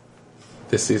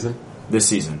This season. this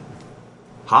season.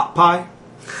 Hot Pie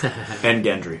and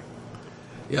Gendry.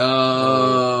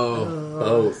 Yo,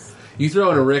 both. You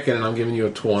throw in a Rickon, and I'm giving you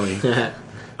a 20.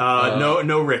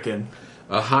 No Rickon.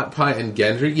 A Hot Pie and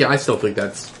Gendry. Yeah, I still think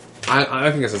that's. I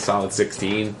think that's a solid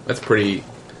 16. That's pretty.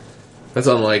 That's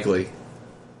unlikely.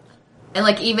 And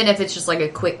like even if it's just like a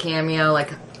quick cameo,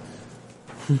 like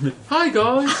Hi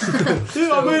guys.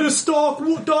 Yeah, I made a Stark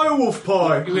direwolf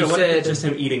pie. You know, what if said- it's just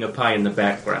him eating a pie in the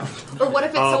background? or what if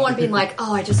it's someone being like,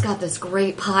 "Oh, I just got this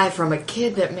great pie from a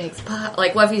kid that makes pie."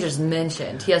 Like, what if he's just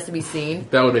mentioned? He has to be seen.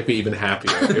 That would make me even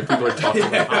happier if people are talking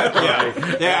about Hot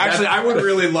Pie. Yeah, actually, I would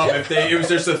really love if it was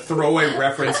just a throwaway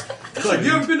reference. It's like,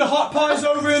 you ever been to Hot Pies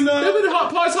over in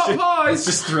Hot Pies, Hot Pies.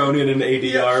 Just thrown in an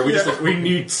ADR. We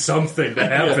need something to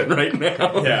happen right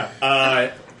now.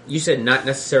 Yeah, You said not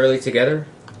necessarily together.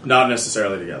 not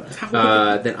necessarily together.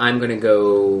 Then I'm going to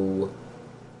go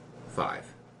 5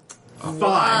 Fine.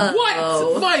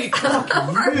 What? Mike?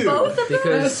 Are both of them?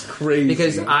 because Crazy.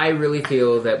 because I really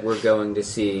feel that we're going to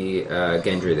see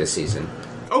Gendry this season.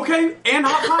 Okay, and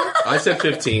Hot Pie? I said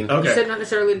 15. Okay. You said not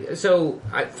necessarily. So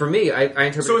for me, I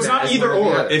interpret. So it's that not as either one the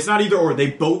or. other. It's not either or.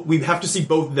 They both. We have to see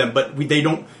both of them, but they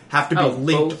don't have to be Oh,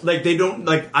 linked. both? Like they don't.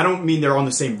 Like I don't mean they're on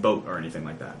the same boat or anything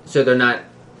like that. So they're not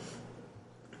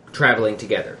traveling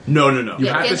together. No. You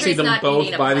Yeah, have to see Gendry's them not both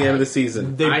eating a by the pie. end of the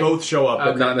season. They both show up,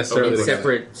 Okay. but not necessarily in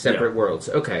together. separate Yeah. worlds.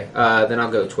 Okay, then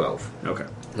I'll go 12. Okay.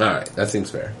 All right, that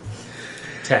seems fair.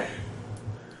 10.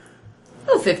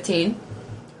 Oh, 15.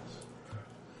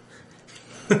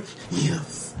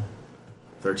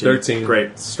 13.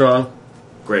 Great. Strong.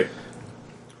 Great.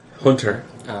 Hunter.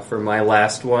 For my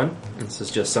last one, this is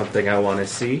just something I want to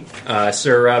see.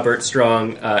 Sir Robert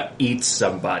Strong eats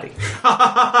somebody.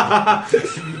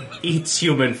 Eats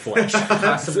human flesh.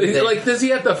 Like, does he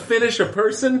have to finish a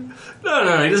person?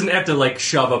 No, he doesn't have to like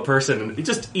shove a person. He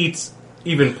just eats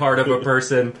even part of a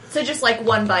person. So just like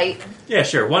one bite. Yeah,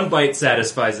 sure. One bite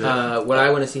satisfies it. What I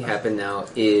want to see happen now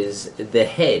is the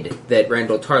head that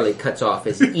Randall Tarley cuts off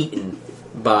is eaten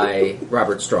by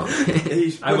Robert Strong.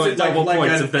 I want double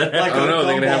points if that Like I don't know,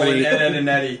 they're gonna have any- Ed and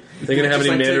Eddie. They're gonna have Just,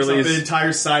 any like, takes up Manderleys? the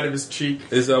entire side of his cheek.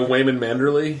 Is Wayman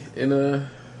Manderley in a?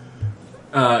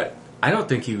 I don't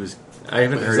think he was. I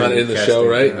haven't heard. He's not any in the casting show,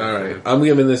 right? for that. All right, I'm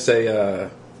giving this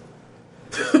a.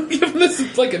 I'm giving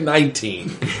this like a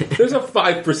 19. There's a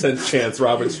 5% chance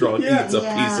Robert Strong Yeah. eats a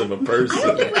Yeah. piece of a I don't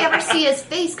person. think we ever see his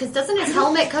face because doesn't his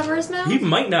helmet cover his mouth? He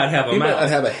might not have a He might mouth. not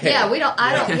have a head. Yeah, we don't.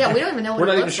 I don't. Yeah, we don't even know what We're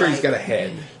not it even looks sure like. he's got a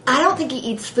head. I don't think he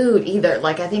eats food either.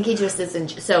 Like I think he just isn't.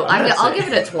 So I'll give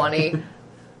it a 20.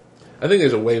 I think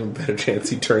there's a way better chance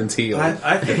he turns heel.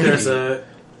 I think there's a.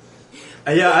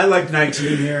 Yeah, I like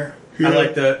 19 here. I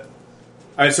like the.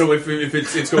 All right, so if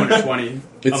it's going to 20,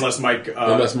 unless Mike.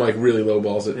 Unless Mike really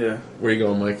lowballs it. Yeah. Where you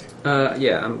going, Mike?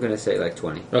 Yeah, I'm going to say like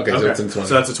 20. Okay, so Okay, it's in 20.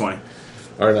 so that's a 20.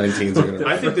 Our 19s are gonna.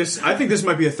 I think this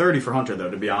might be a 30 for Hunter,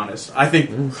 though. To be honest, I think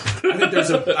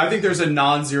there's a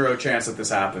non-zero chance that this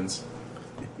happens.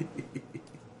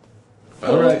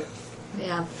 All right.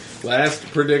 Yeah. Last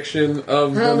prediction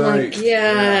of the Oh my night.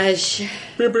 gosh.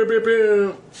 Beep, beep, beep,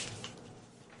 beep.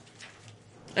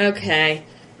 Okay.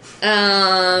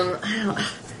 I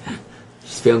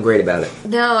She's feeling great about it.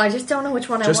 don't. No, I just don't know which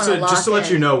one I want to lock Just to let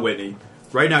in. you know, Whitney,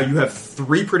 right now you have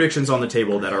 3 predictions on the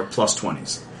table that are plus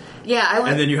 20s. Yeah, I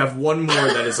went. And then you have one more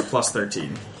that is a plus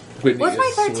 13. Whitney What's my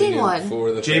is 13 swinging one?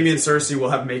 for the Jamie and Cersei will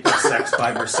have make up sex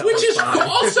by Marcellus. which is Bond.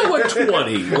 also a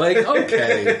 20. Like,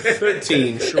 okay,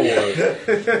 13, sure.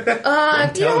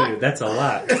 I'm telling you, that's a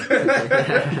lot.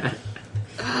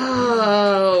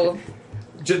 Oh.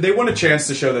 They want a chance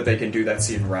to show that they can do that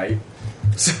scene right.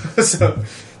 So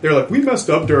they're like, we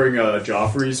messed up during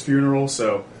Joffrey's funeral,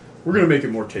 so we're going to make it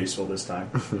more tasteful this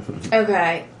time.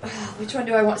 Okay. Which one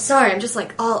do I want? Sorry, I'm just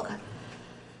like, I'll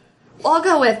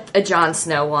go with a Jon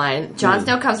Snow one. Jon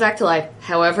Snow comes back to life,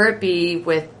 however it be,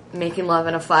 with making love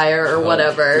in a fire or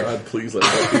whatever. God, please let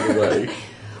that be the way.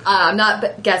 I'm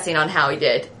not guessing on how he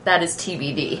did. That is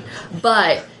TBD.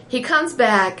 But he comes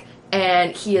back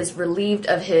and he is relieved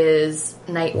of his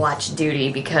night watch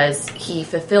duty because he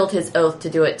fulfilled his oath to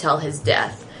do it till his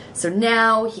death. So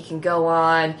now he can go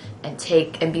on and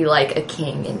be like a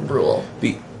king and rule.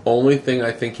 The only thing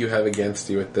I think you have against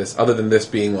you with this, other than this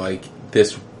being like,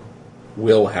 this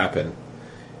will happen,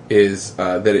 is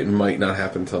that it might not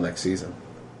happen until next season.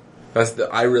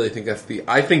 I really think that's the.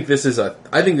 I think this is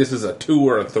a 2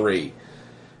 or a 3.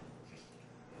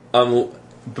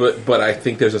 But I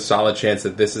think there's a solid chance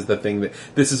that this is the thing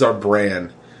this is our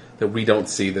brand that we don't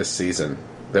see this season,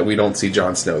 that we don't see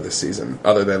Jon Snow this season,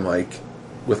 other than like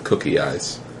with cookie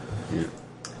eyes. Yeah.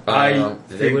 I think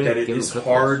wouldn't that it give is him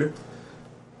hard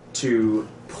to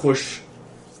push.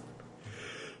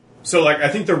 So, like, I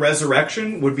think the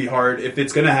resurrection would be hard if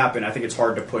it's going to happen. I think it's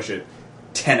hard to push it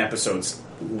 10 episodes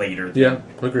later. Than Yeah,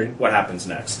 agreed. What happens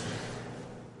next?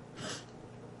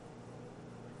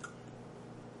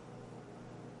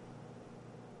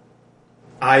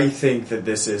 I think that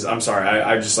this is. I'm sorry.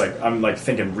 I'm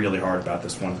thinking really hard about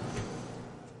this one.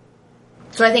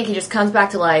 So I think he just comes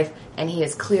back to life and he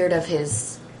is cleared of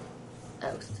his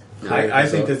oath. I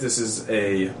think that this is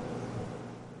a.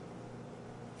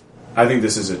 I think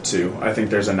this is a 2. I think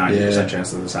there's a 90%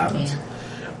 chance that this happens. Yeah.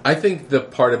 I think the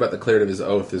part about the cleared of his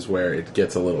oath is where it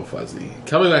gets a little fuzzy.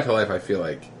 Coming back to life, I feel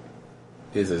like,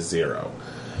 is a 0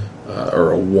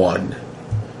 or a 1.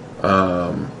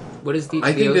 What is the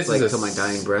I think this like is till my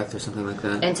dying breath or something like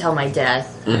that? Until my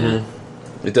death.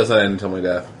 It does not end until my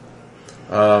death.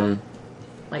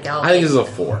 Like I think this is a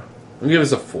 4. I'm gonna give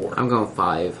this a 4. I'm going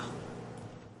 5.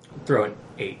 Throw in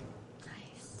 8.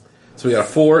 So we got a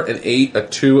 4, an 8, a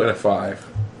 2, and a 5.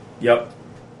 Yep.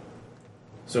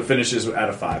 So it finishes at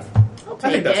a 5. I'll take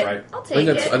I think that's it. right. I'll I take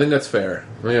it. think that's fair.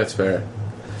 I think that's fair.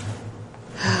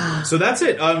 So that's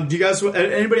it. Do you guys?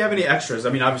 Anybody have any extras? I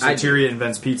mean, obviously I do. Tyrion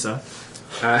invents pizza.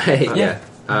 Yeah.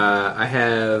 I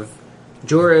have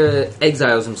Jorah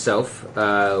exiles himself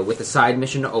with a side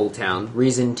mission to Old Town.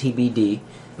 Reason TBD.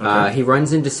 Okay. He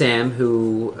runs into Sam,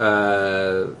 who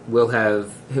is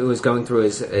going through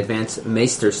his advanced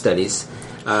Maester studies.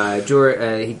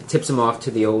 Jorah he tips him off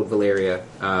to the old Valyria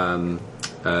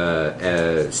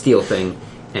steel thing,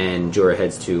 and Jorah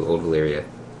heads to old Valyria.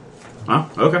 Huh?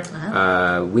 Okay.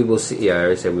 We will see. Yeah, I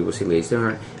already said we will see Lady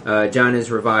Stoneheart. Jon is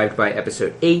revived by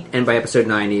episode 8, and by episode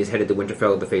 9, he is headed to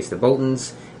Winterfell to face the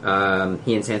Boltons. He and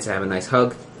Sansa have a nice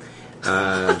hug.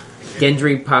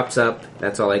 Gendry pops up.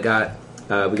 That's all I got.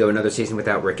 We go another season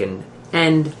without Rickon,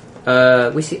 and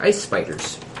we see ice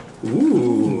spiders.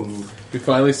 Ooh. We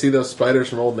finally see those spiders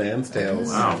from Old Nan's Tales.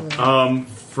 Wow.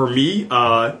 For me,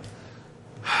 I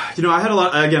had a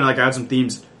lot. Again, I had some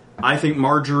themes. I think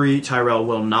Marjorie Tyrell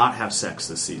will not have sex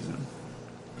this season.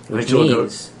 Which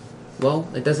means, well,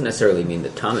 it doesn't necessarily mean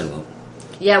that Tommen won't.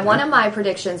 Yeah, one of my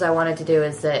predictions I wanted to do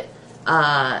is that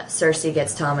Cersei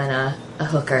gets Tommen a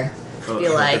hooker. Be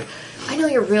like, I know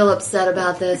you're real upset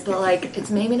about this, but like, it's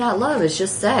maybe not love, it's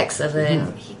just sex. And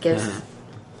then he gives.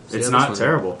 It's not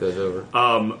terrible. Goes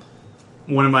over.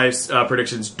 One of my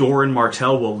predictions: Doran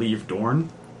Martell will leave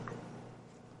Dorne.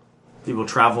 He will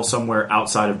travel somewhere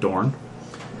outside of Dorne.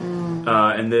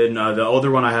 And then the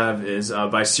other one I have is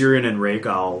Viserion and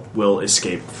Rhaegal will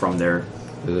escape from their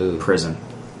prison.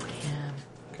 Yeah.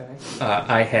 Okay.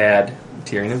 I had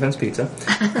Tyrion invents pizza.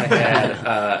 I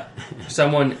had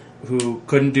someone who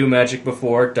couldn't do magic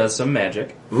before does some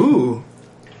magic. Ooh.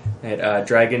 I had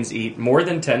dragons eat more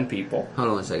than 10 people. Hold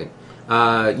on a second.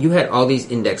 You had all these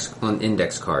index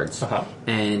cards,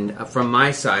 and from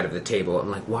my side of the table, I'm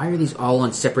like, why are these all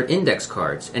on separate index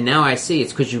cards? And now I see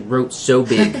it's because you wrote so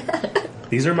big.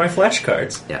 These are my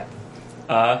flashcards. Yeah.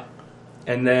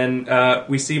 And then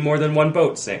we see more than one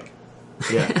boat sink.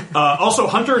 Yeah. Also,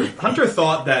 Hunter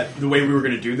thought that the way we were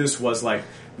going to do this was like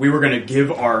we were going to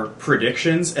give our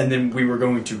predictions, and then we were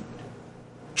going to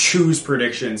choose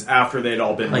predictions after they'd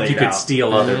all been Like laid you could out.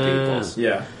 steal other people's.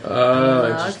 Yeah.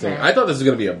 Oh, interesting. okay. I thought this was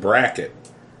going to be a bracket.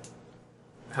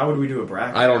 How would we do a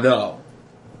bracket? I don't know.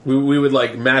 We would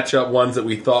like match up ones that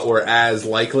we thought were as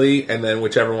likely, and then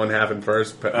whichever one happened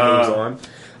first moves on.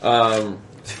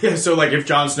 Yeah, so like if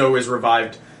Jon Snow is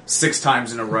revived 6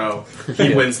 times in a row,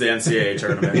 he wins the NCAA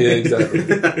tournament. Yeah, exactly.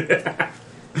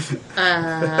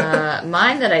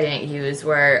 Mine that I didn't use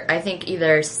were, I think,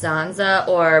 either Sansa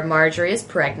or Marjorie is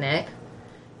pregnant.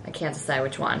 I can't decide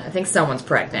which one. I think someone's Oh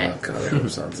pregnant. God, I hope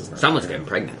Sansa's not. Someone's getting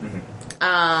pregnant.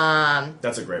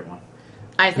 That's a great one.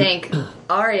 I think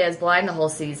Arya is blind the whole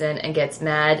season and gets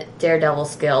mad daredevil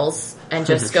skills and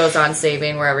just goes on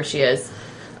saving wherever she is.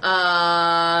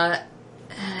 And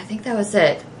I think that was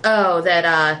it. Oh,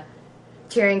 that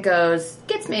Tyrion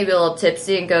gets maybe a little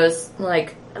tipsy and goes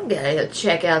like, I'm gonna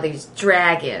check out these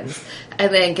dragons,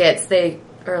 and then they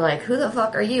are like, who the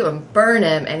fuck are you? And burn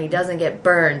him, and he doesn't get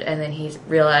burned, and then he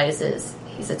realizes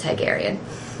he's a Targaryen.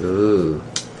 Ooh.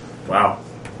 Wow.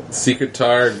 Secret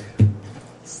Targ.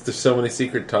 There's so many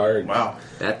secret Targs. Wow.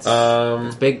 That's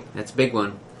big. That's a big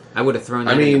one. I would have thrown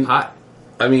that in mean, the pot.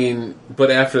 I mean,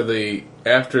 but after the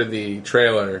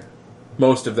trailer,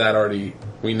 most of that already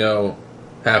we know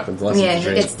happens. Unless Yeah, it's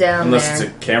he a gets down Unless there.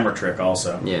 it's a camera trick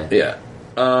also. Yeah. Yeah.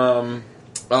 I'll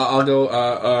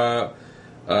go.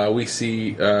 We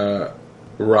see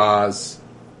Roz,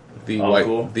 the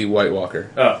White Walker.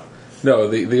 Oh. No,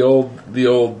 the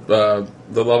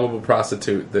lovable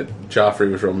prostitute that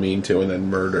Joffrey was real mean to and then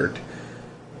murdered.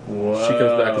 Whoa. She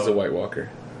comes back as a White Walker.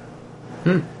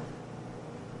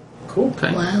 Cool.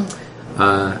 Okay. Wow.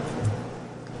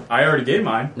 I already gave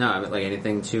mine. No, but like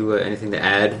anything to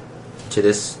add to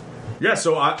this? Yeah,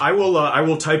 so I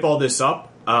will type all this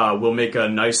up. We'll make a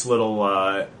nice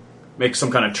little make some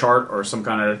kind of chart or some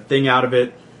kind of thing out of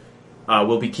it.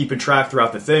 We'll be keeping track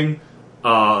throughout the thing.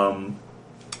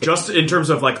 Just in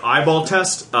terms of like eyeball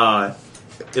test,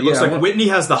 it looks like Whitney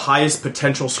has the highest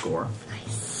potential score.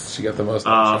 She got the most.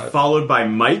 Shot. Followed by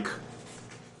Mike.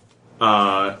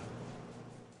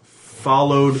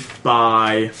 Followed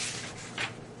by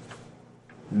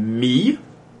me.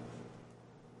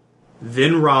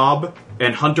 Then Rob,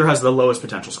 and Hunter has the lowest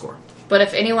potential score. But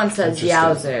if anyone says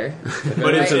Yowzer,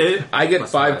 But I get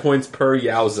Plus 5 5. points per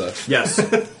Yowza. yes.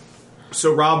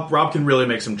 So Rob can really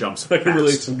make some jumps. I can fast.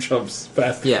 relate some jumps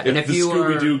fast. Yeah, and if if the you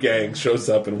are- Scooby-Doo gang shows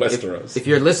up in Westeros. If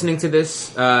you're listening to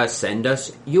this, send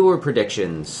us your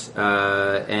predictions.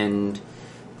 And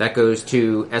that goes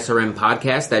to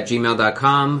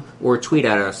srmpodcast@gmail.com or tweet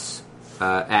at us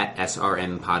at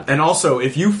srmpodcast. And also,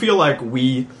 if you feel like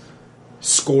we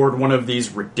scored one of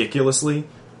these ridiculously,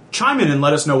 chime in and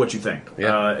let us know what you think.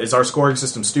 Yeah. Is our scoring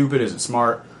system stupid? Is it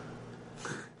smart?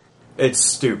 It's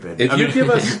stupid. If I you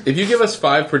mean- give us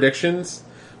 5 predictions,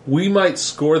 we might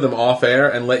score them off air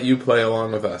and let you play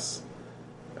along with us.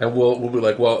 And we'll be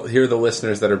like, well, here are the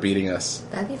listeners that are beating us.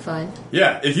 that'd be fun.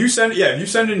 if you send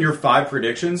in your 5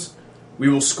 predictions, we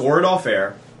will score it off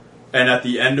air, and at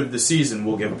the end of the season,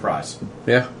 we'll give a prize.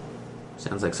 Yeah.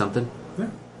 Sounds like something.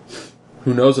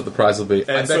 Who knows what the prize will be?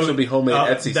 I And bet so, it'll be homemade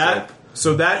Etsy that, soap.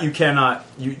 So that you cannot,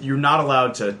 you're not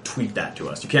allowed to tweet that to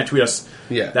us. You can't tweet us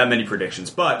that many predictions.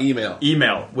 But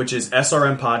Email, which is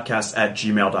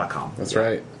srmpodcast@gmail.com. That's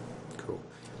right. Cool.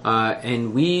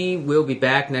 And we will be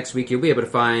back next week. You'll be able to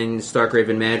find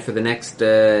Starkraven Mad for the next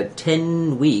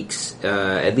 10 weeks,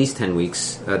 at least 10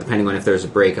 weeks, depending on if there's a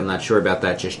break. I'm not sure about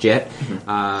that just yet.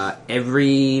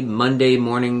 Every Monday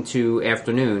morning to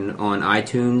afternoon on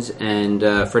iTunes,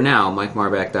 and for now,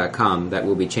 MikeMarback.com. That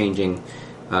will be changing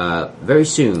very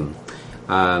soon.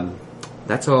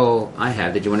 That's all I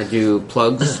have. Did you want to do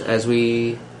plugs as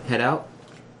we head out?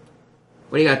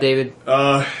 What do you got, David?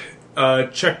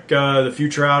 Check the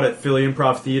future out at Philly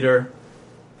Improv Theater.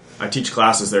 I teach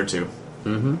classes there too.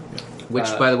 Which,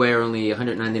 by the way, are only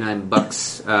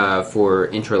 $199 for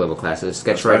intro level classes,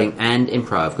 sketch That's writing right. and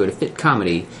improv. Go to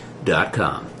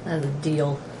fitcomedy.com. That's a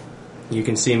deal. You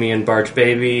can see me in Barge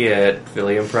Baby at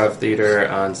Philly Improv Theater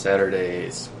on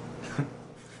Saturdays.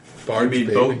 Barge Maybe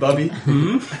baby. Boat Bubby.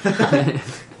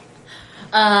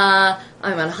 I'm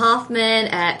on Hoffman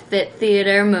at Fit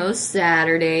Theater most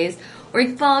Saturdays, or you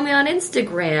can follow me on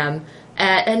Instagram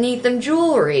at Anethum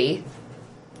Jewelry.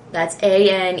 That's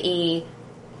ANETHUM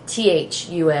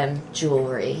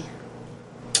Jewelry.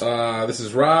 This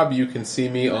is Rob. You can see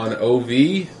me on OV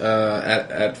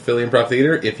at Philly Improv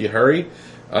Theater if you hurry.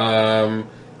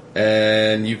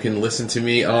 And you can listen to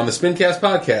me on the Spincast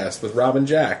podcast with Rob and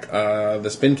Jack,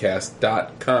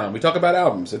 thespincast.com. We talk about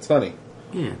albums. It's funny.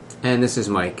 Yeah. And this is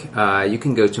Mike. You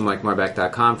can go to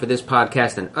MikeMarback.com for this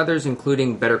podcast and others,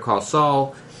 including Better Call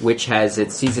Saul, which has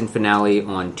its season finale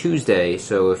on Tuesday.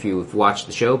 So if you've watched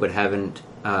the show but haven't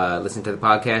listened to the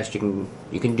podcast, you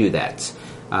can do that.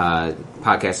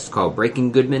 Podcast is called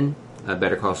Breaking Goodman, a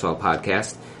Better Call Saul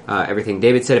podcast. Everything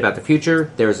David said about the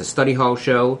future. There is a study hall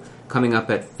show coming up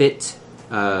at FIT,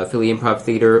 Philly Improv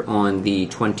Theater, on the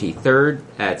 23rd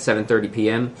at 7:30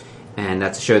 p.m., and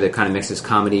that's a show that kind of mixes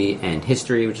comedy and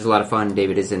history, which is a lot of fun.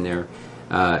 David is in there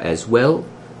as well.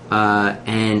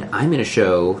 And I'm in a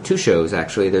show, 2 shows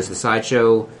actually. There's the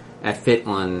sideshow at FIT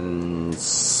on,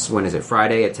 when is it,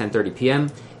 Friday at 10:30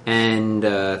 p.m., and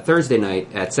Thursday night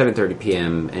at 7:30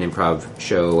 p.m., an improv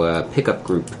show, pickup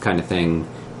group kind of thing,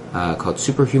 called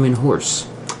Superhuman Horse.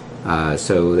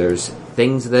 So there's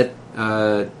things that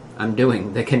I'm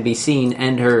doing that can be seen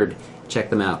and heard. Check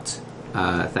them out.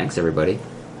 Thanks, everybody.